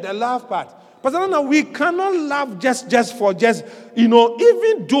 Yeah, the love part. But we cannot love just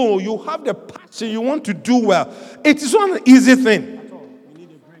even though you have the passion, you want to do well. It is not an easy thing.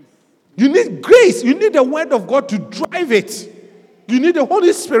 You need grace. You need the word of God to drive it. You need the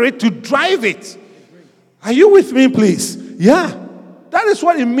Holy Spirit to drive it. Are you with me, please? Yeah. That is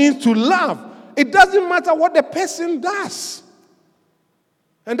what it means to love. It doesn't matter what the person does.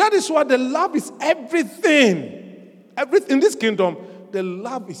 And that is why the love is everything. In this kingdom, the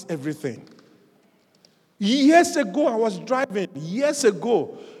love is everything. Years ago, I was driving.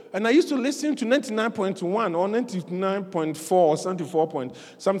 And I used to listen to 99.1 or 99.4 or 74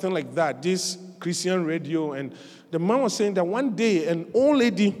 something like that, this Christian radio. And the man was saying that one day an old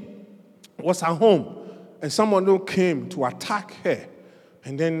lady was at home and someone came to attack her.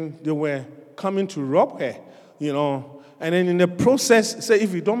 And then they were coming to rob her, And then in the process, say,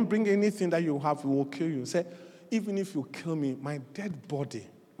 if you don't bring anything that you have, we will kill you. Say, even if you kill me, my dead body,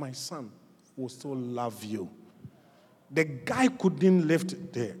 my son, will still love you. The guy couldn't lift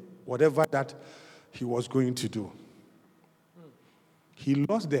whatever that he was going to do. He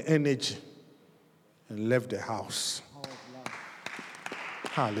lost the energy and left the house.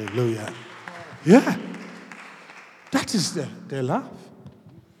 Hallelujah. Yeah. That is the love.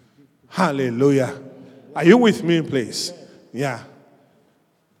 Hallelujah. Are you with me, please? Yeah.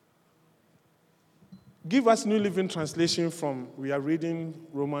 Give us New Living Translation we are reading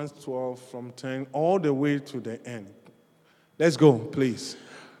Romans 12 from 10 all the way to the end. Let's go, please.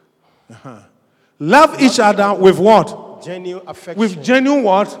 Love each other with what? Genuine affection. With genuine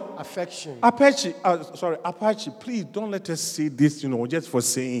what? Affection. Apache, please don't let us say this, just for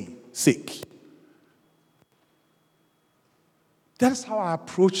saying sake. That's how I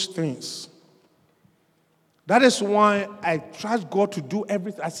approach things. That is why I trust God to do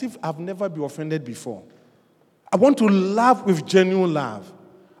everything as if I've never been offended before. I want to love with genuine love.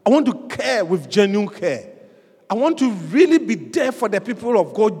 I want to care with genuine care. I want to really be there for the people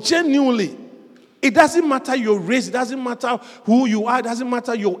of God genuinely. It doesn't matter your race. It doesn't matter who you are. It doesn't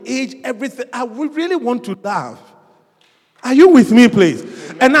matter your age, everything. I really want to love. Are you with me, please?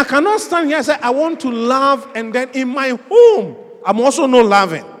 Amen. And I cannot stand here and say, I want to love, and then in my home, I'm also not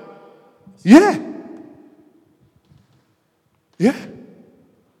loving. Yeah.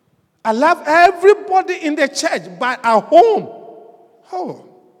 I love everybody in the church, but at home,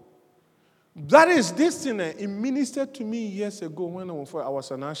 that is this thing. It ministered to me years ago when I was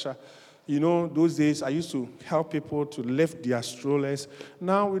an usher. Those days I used to help people to lift their strollers.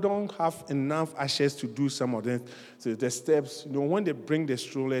 Now we don't have enough ushers to do some of them. So the steps, when they bring the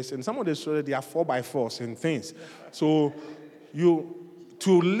strollers, and some of the strollers, they are 4x4s and things. So you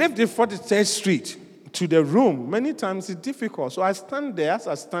to lift the 43rd Street to the room, many times it's difficult. So I stand there, as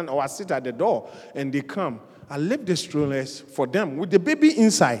I stand, or I sit at the door, and they come. I lift the strollers for them with the baby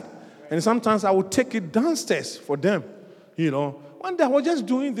inside. And sometimes I will take it downstairs for them, you know. One day I was just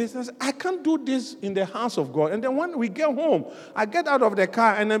doing this. I said, I can't do this in the house of God. And then when we get home, I get out of the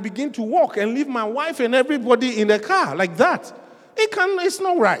car and I begin to walk and leave my wife and everybody in the car like that. It's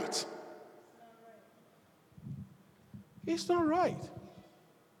not right. It's not right.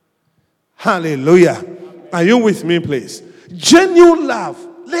 Hallelujah. Are you with me, please? Genuine love.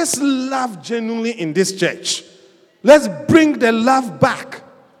 Let's love genuinely in this church. Let's bring the love back.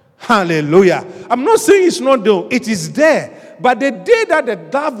 Hallelujah. I'm not saying it's not there. It is there. But the day that the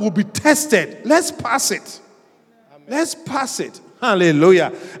love will be tested, let's pass it. Amen. Let's pass it.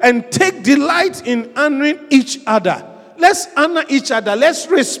 Hallelujah. And take delight in honoring each other. Let's honor each other. Let's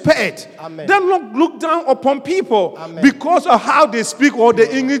respect. Amen. Don't look down upon people. Amen. Because of how they speak, or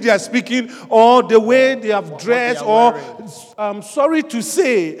the English they are speaking, or the way they have dressed, or I'm sorry to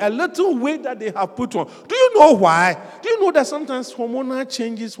say, a little weight that they have put on. Do you know why? Do you know that sometimes hormonal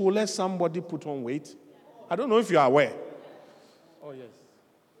changes will let somebody put on weight? I don't know if you are aware. Oh, yes.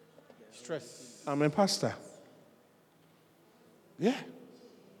 Stress. I'm a pastor. Yeah.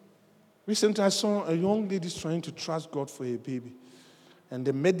 Recently, I saw a young lady trying to trust God for a baby. And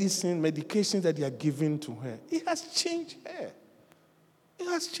the medications that they are giving to her, it has changed her. It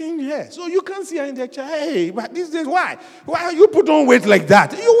has changed her. So you can't see her in the chair, hey, but these days, why? Why are you put on weight like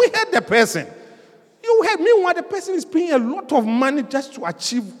that? You will hurt the person. You will hurt. Meanwhile, the person is paying a lot of money just to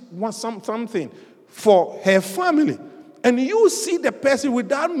achieve something for her family. And you see the person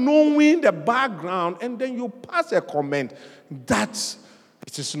without knowing the background, and then you pass a comment that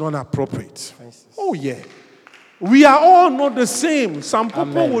it is not appropriate. Oh, yeah. We are all not the same. Some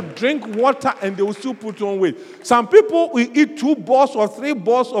people will drink water and they will still put on weight. Some people will eat 2 balls or 3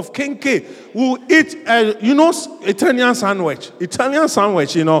 balls of kenke. Will eat, Italian sandwich. Italian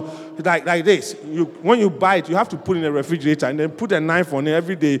sandwich, like this. When you buy it, you have to put it in the refrigerator and then put a knife on it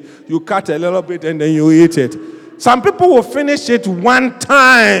every day. You cut a little bit and then you eat it. Some people will finish it one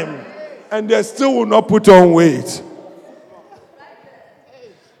time and they still will not put on weight.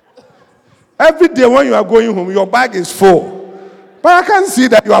 Every day when you are going home, your bag is full. But I can't see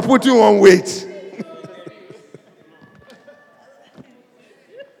that you are putting on weight.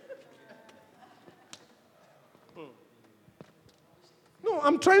 No,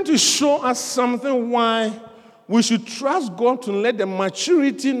 I'm trying to show us something why we should trust God to let the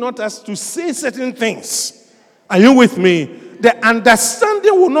maturity, not us to say certain things. Are you with me? The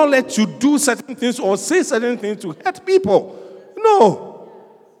understanding will not let you do certain things or say certain things to hurt people. No.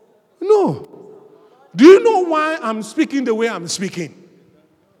 Do you know why I'm speaking the way I'm speaking?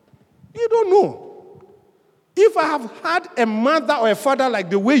 You don't know. If I have had a mother or a father like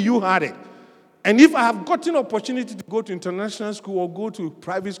the way you had it, and if I have gotten an opportunity to go to international school or go to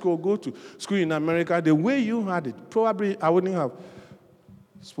private school or go to school in America, the way you had it, probably I wouldn't have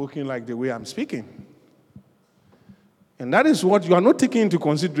spoken like the way I'm speaking. And that is what you are not taking into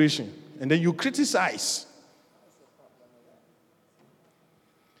consideration. And then you criticize.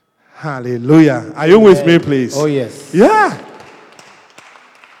 Hallelujah. Are you with me, please? Oh, yes. Yeah.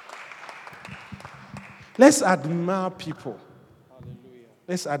 Let's admire people. Hallelujah.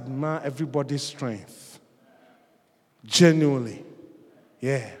 Let's admire everybody's strength. Genuinely.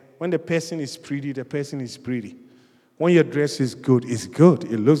 Yeah. When the person is pretty, the person is pretty. When your dress is good, it's good.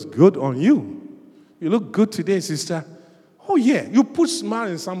 It looks good on you. You look good today, sister. Oh, yeah. You put a smile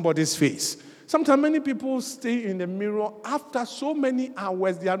in somebody's face. Sometimes many people stay in the mirror after so many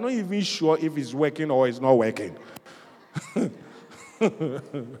hours, they are not even sure if it's working or it's not working.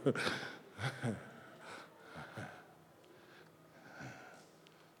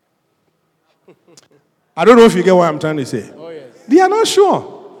 I don't know if you get what I'm trying to say. Oh, yes. They are not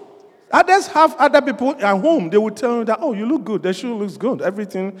sure. Others have other people at home. They will tell you that, oh, you look good. The shoe looks good.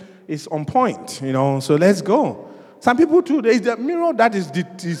 Everything is on point, so let's go. Some people, too, there is the mirror that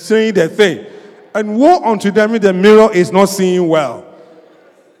is saying the thing. And woe unto them if the mirror is not seeing well.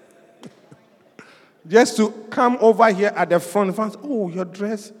 Just to come over here at the front, oh, your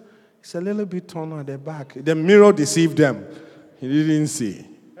dress is a little bit torn at the back. The mirror deceived them. He didn't see.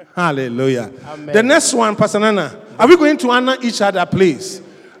 Hallelujah. Amen. The next one, Pastor Nana. Are we going to honor each other, please?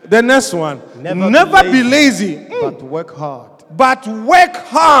 The next one. Never be lazy. But work hard. But work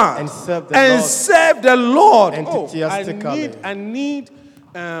hard. And serve the Lord. Enthusiastically. I need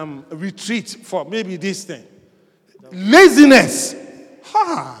retreat for maybe this thing. Laziness.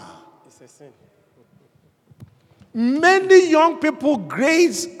 It's a sin. Many young people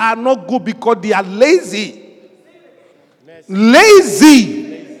grades are not good because they are lazy. Lazy.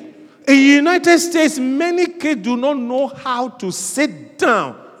 In the United States, many kids do not know how to sit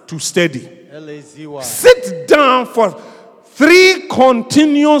down to study. Sit down for 3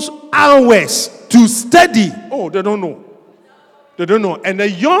 continuous hours to study. Oh, they don't know. They don't know. And the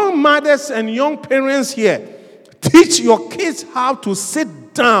young mothers and young parents here, teach your kids how to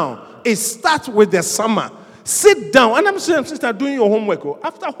sit down. It starts with the summer. Sit down. And I'm saying, sister, doing your homework.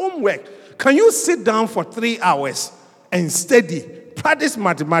 After homework, can you sit down for 3 hours and study? Practice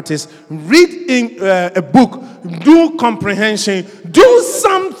mathematics, read in a book, do comprehension, do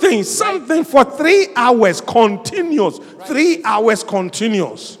something for 3 hours continuous. 3 hours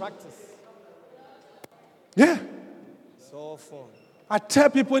continuous. Yeah. So fun. I tell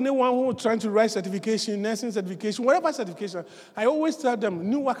people, anyone who is trying to write certification, nursing certification, whatever certification, I always tell them,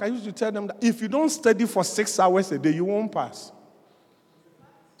 new work, I used to tell them that if you don't study for 6 hours a day, you won't pass.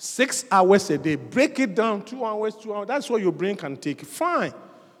 6 hours a day. Break it down, 2 hours, 2 hours. That's what your brain can take. Fine.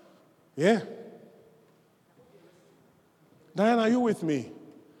 Yeah. Diana, are you with me?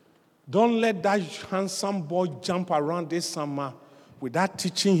 Don't let that handsome boy jump around this summer without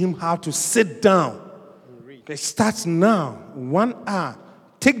teaching him how to sit down. It starts now. 1 hour.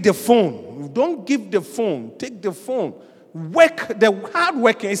 Take the phone. Don't give the phone. Take the phone. Work. The hard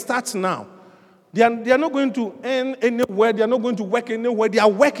work, it starts now. They are not going to earn anywhere. They are not going to work anywhere. Their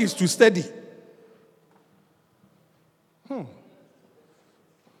work is to study.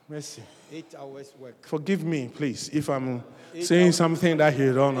 Mercy. 8 hours work. Forgive me, please, if I'm saying something that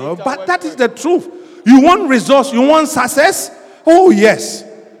you don't know. But that is the truth. You want results? You want success? Oh, yes.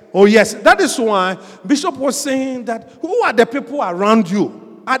 Oh, yes. That is why Bishop was saying that who are the people around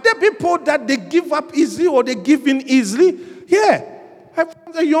you? Are there people that they give up easily or they give in easily? Yeah.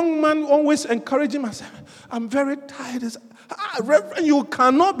 The young man always encouraged him. I said, I'm very tired. Reverend, you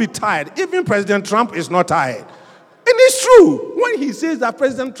cannot be tired. Even President Trump is not tired. And it's true. When he says that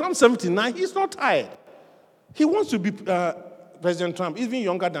President Trump 79, he's not tired. He wants to be President Trump, even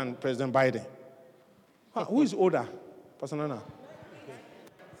younger than President Biden. Who is older? Pastor Nana?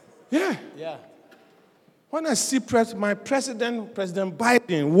 Yeah. When I see my President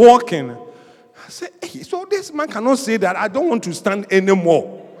Biden walking, I say, hey, so this man cannot say that I don't want to stand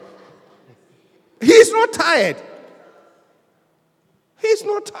anymore. He's not tired. He's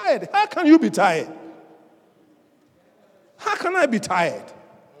not tired. How can you be tired? How can I be tired?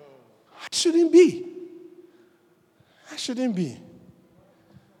 I shouldn't be. I shouldn't be.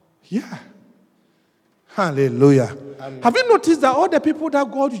 Yeah. Hallelujah. Amen. Have you noticed that all the people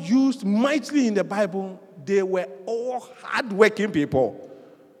that God used mightily in the Bible, they were all hardworking people?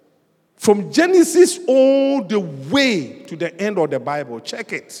 From Genesis all the way to the end of the Bible.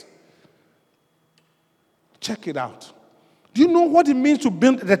 Check it. Check it out. Do you know what it means to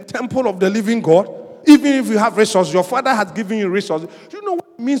build the temple of the living God? Even if you have resources, your father has given you resources. Do you know what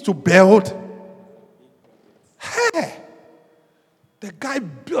it means to build? Hey! The guy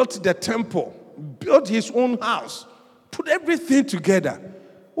built the temple, built his own house, put everything together.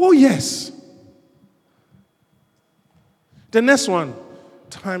 Oh, yes. The next one.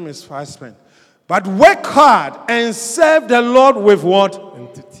 Time is fast spent. But work hard and serve the Lord with what?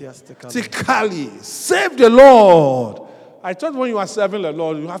 Enthusiastically. Serve the Lord. I thought when you are serving the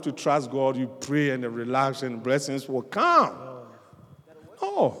Lord, you have to trust God, you pray and relax and blessings will come.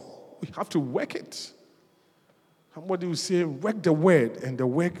 Oh, we have to work it. Somebody will say, work the word, and the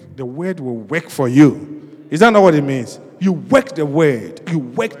word will work for you. Is that not what it means? You work the word, you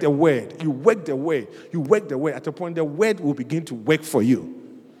work the word, you work the word, you work the word. At a point, the word will begin to work for you.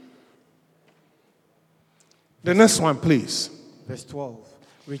 The next one, please. Verse 12.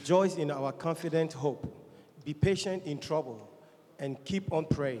 Rejoice in our confident hope. Be patient in trouble and keep on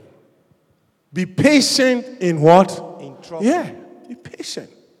praying. Be patient in what? In trouble. Yeah, be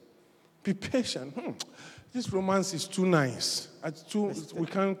patient. Be patient. This romance is too nice. We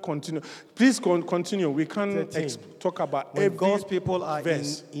can't continue. Please continue. We can't talk about when every God's people are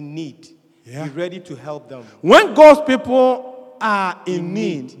verse. in need. Be ready to help them. When God's people are in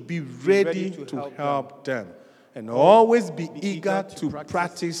need, be ready to help them. And always be eager to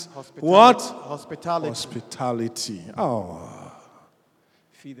practice what? Hospitality. Oh.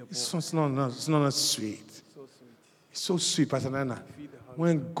 Feed the poor. It's not sweet. It's so sweet, Pastor Nana.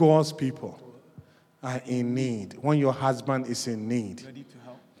 When God's people are in need, when your husband is in need,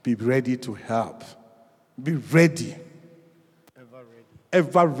 be ready to help. Be ready.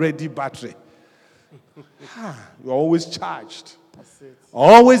 Ever ready battery. You're always charged.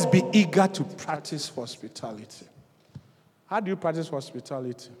 Always be eager to practice hospitality. How do you practice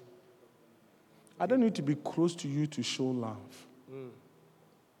hospitality? I don't need to be close to you to show love.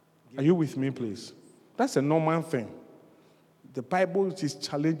 Are you with me, please? That's a normal thing. The Bible is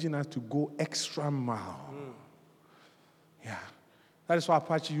challenging us to go extra mile. Yeah. That is why,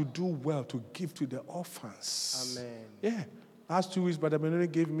 Apache, you do well to give to the orphans. Amen. Yeah. Last 2 weeks, Brother Benoni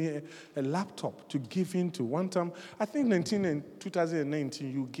gave me a laptop to give into. One time, I think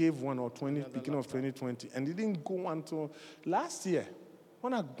 2019, you gave one or 20, beginning of 2020, and it didn't go until last year.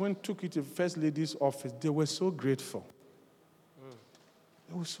 When I took it to the First Lady's office, they were so grateful.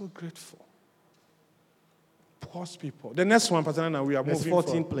 They were so grateful. Poor people. The next one, Pastor Nana, we are moving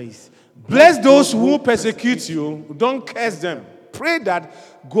 14, please. Bless those who persecute you. Don't curse them. Pray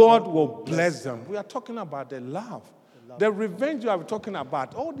that God will bless them. We are talking about the love. The revenge you are talking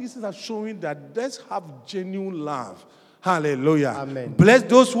about. All these are showing that let's have genuine love. Hallelujah. Amen. Bless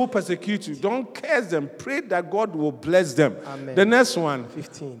those who persecute you. Don't curse them. Pray that God will bless them. Amen. The next one.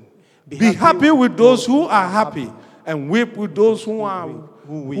 15. Be happy with those who are happy, and weep with those who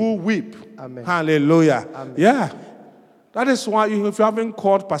weep. Amen. Hallelujah. Amen. Yeah. That is why if you haven't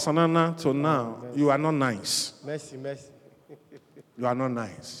called Pastor Nana till now, you are not nice. Mercy. You are not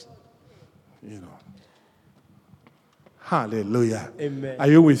nice. You know. Hallelujah. Amen. Are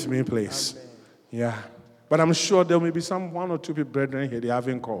you with me, please? Amen. Yeah. But I'm sure there may be one or two people, brethren here, they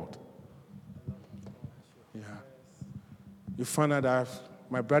haven't called. Yeah. You find out that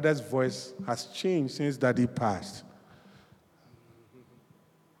my brother's voice has changed since Daddy passed.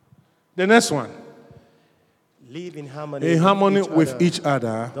 The next one. Live in harmony. In harmony with each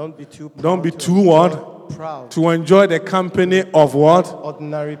other. Don't be too proud. Don't be too what? Proud. To enjoy the company of what?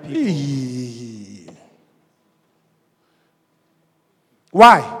 Ordinary people.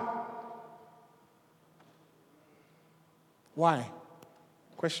 Why? Why?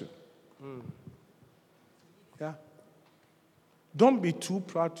 Question. Yeah. Don't be too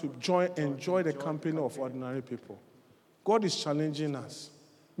proud to enjoy the company of ordinary people. God is challenging us.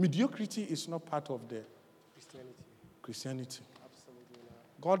 Mediocrity is not part of the Christianity. Absolutely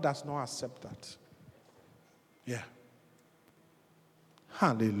not. God does not accept that. Yeah.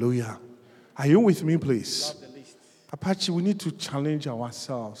 Hallelujah. Are you with me, please? Love the least. Apache, we need to challenge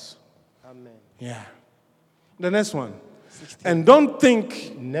ourselves. Amen. Yeah. The next one. 16. And don't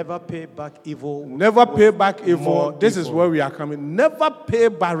think. Never pay back evil. Never pay back evil. This is where we are coming. Never pay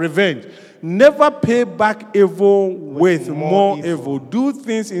by revenge. Never pay back evil with more evil. Do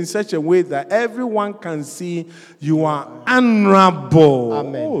things in such a way that everyone can see you are honorable.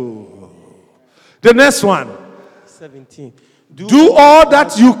 Amen. Oh. The next one. 17. Do all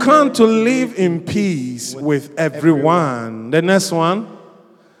that you can to live in peace with everyone. The next one.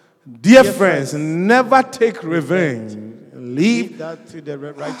 Dear friends, never take revenge. Leave that to the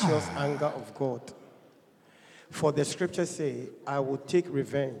righteous anger of God. For the scriptures say, I will take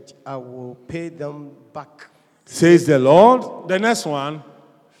revenge. I will pay them back. Says the Lord. The next one.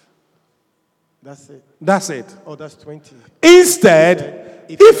 That's it. That's it. Oh, that's 20. Instead,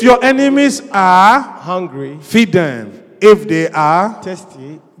 if your enemies are hungry, feed them. If they are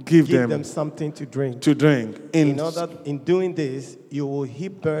thirsty, give them something to drink. In doing this, you will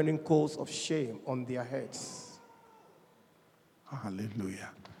heap burning coals of shame on their heads. Hallelujah.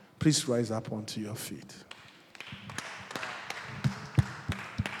 Please rise up onto your feet.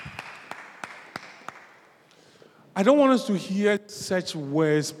 I don't want us to hear such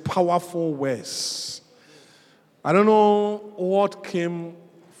words, powerful words. I don't know what came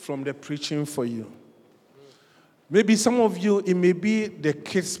from the preaching for you. Maybe some of you, it may be the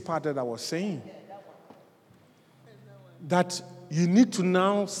kids part that I was saying. That you need to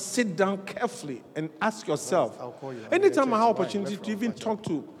now sit down carefully and ask yourself. Anytime I have opportunity to even talk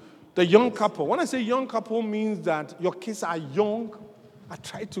to the young couple. When I say young couple means that your kids are young, I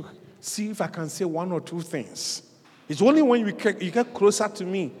try to see if I can say one or two things. It's only when you get closer to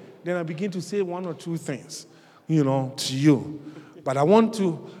me, then I begin to say one or two things, to you. But I want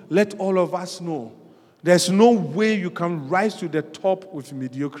to let all of us know there's no way you can rise to the top with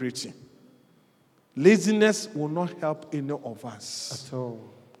mediocrity. Laziness will not help any of us. At all.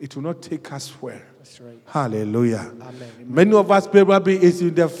 It will not take us where. That's right. Hallelujah. Amen. Many of us probably is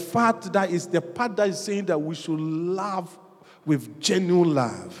in the fact that is the part that is saying that we should love with genuine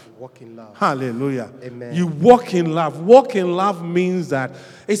love. Walk in love. Hallelujah. Amen. You walk in love. Walk in love means that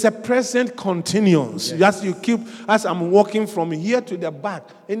it's a present continuous. Yes. As I'm walking from here to the back,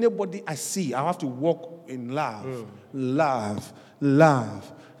 anybody I see, I have to walk in love. Love.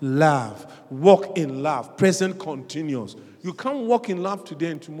 Love. Love. Walk in love. Present continuous. You can't walk in love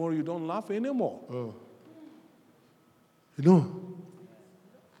today and tomorrow you don't laugh anymore. No.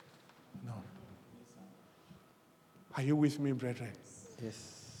 Are you with me, brethren?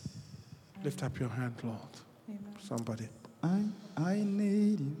 Yes. Lift up your hand, Lord. Amen. Somebody. I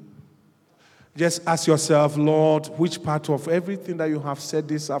need you. Just ask yourself, Lord, which part of everything that you have said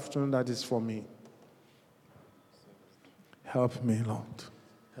this afternoon that is for me? Help me, Lord.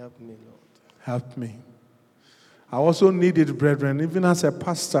 Help me, Lord. Help me. I also need it, brethren, even as a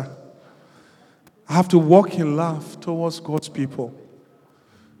pastor. I have to walk in love towards God's people.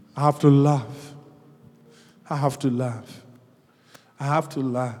 I have to love. I have to love. I have to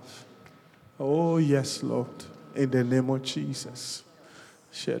love. Oh, yes, Lord. In the name of Jesus.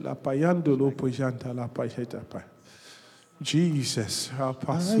 Jesus, help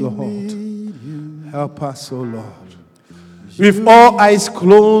us, Lord. Help us, oh Lord. With all eyes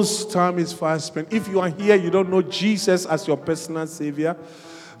closed, time is fast spent. If you are here, you don't know Jesus as your personal Savior,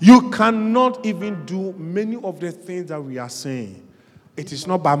 you cannot even do many of the things that we are saying. It is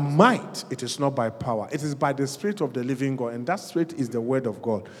not by might, it is not by power. It is by the Spirit of the living God. And that Spirit is the Word of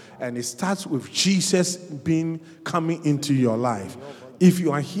God. And it starts with Jesus coming into your life. If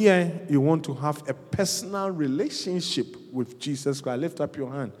you are here, you want to have a personal relationship with Jesus Christ, lift up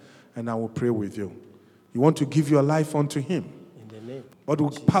your hand and I will pray with you. You want to give your life unto Him. In the name. What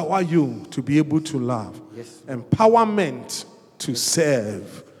will empower you to be able to love? Yes. Empowerment to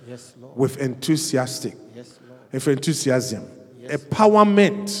serve. Yes, Lord. With enthusiasm. Yes, Lord. With enthusiasm. Yes.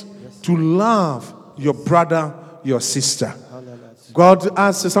 Empowerment to love your brother, your sister. God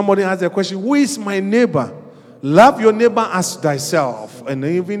asked, somebody asked a question, who is my neighbor? Love your neighbor as thyself. And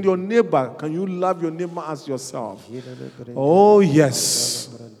even your neighbor, can you love your neighbor as yourself? Oh, yes.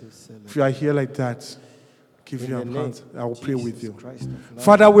 If you are here like that, give your hands. I will pray with you.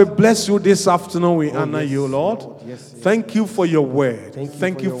 Father, we bless you this afternoon. We honor you, Lord. Thank you for your word.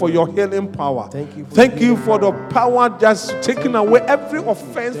 Thank you for your healing power. Thank you for the power that's taking away every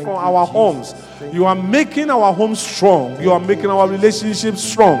offense from our homes. You are making our homes strong. You are making our relationships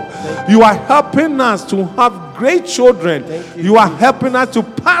strong. You are helping us to have great children. You are helping us to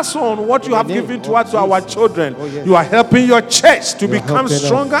pass on what you have given to us to our children. You are helping your church to become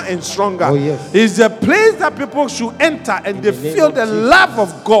stronger and stronger. It's a place that people should enter and they feel the love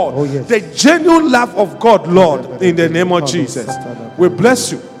of God, the genuine love of God, Lord, in the name of Jesus. We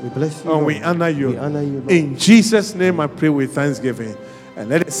bless you. And we honor you. In Jesus' name I pray with thanksgiving. And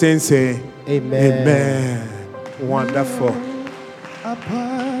let the saints say, Amen. Amen. Wonderful.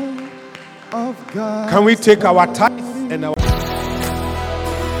 Can we take our tithe and our...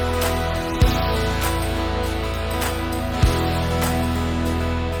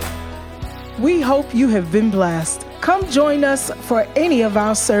 We hope you have been blessed. Come join us for any of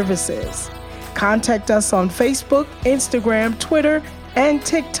our services. Contact us on Facebook, Instagram, Twitter, and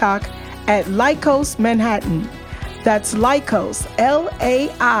TikTok at Laikos Manhattan. That's Laikos,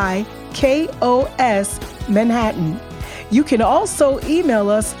 L-A-I-K-O-S, Manhattan. You can also email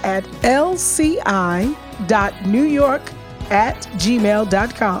us at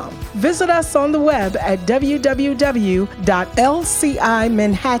lci.newyork@gmail.com. Visit us on the web at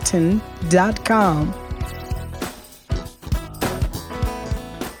www.lcimanhattan.com.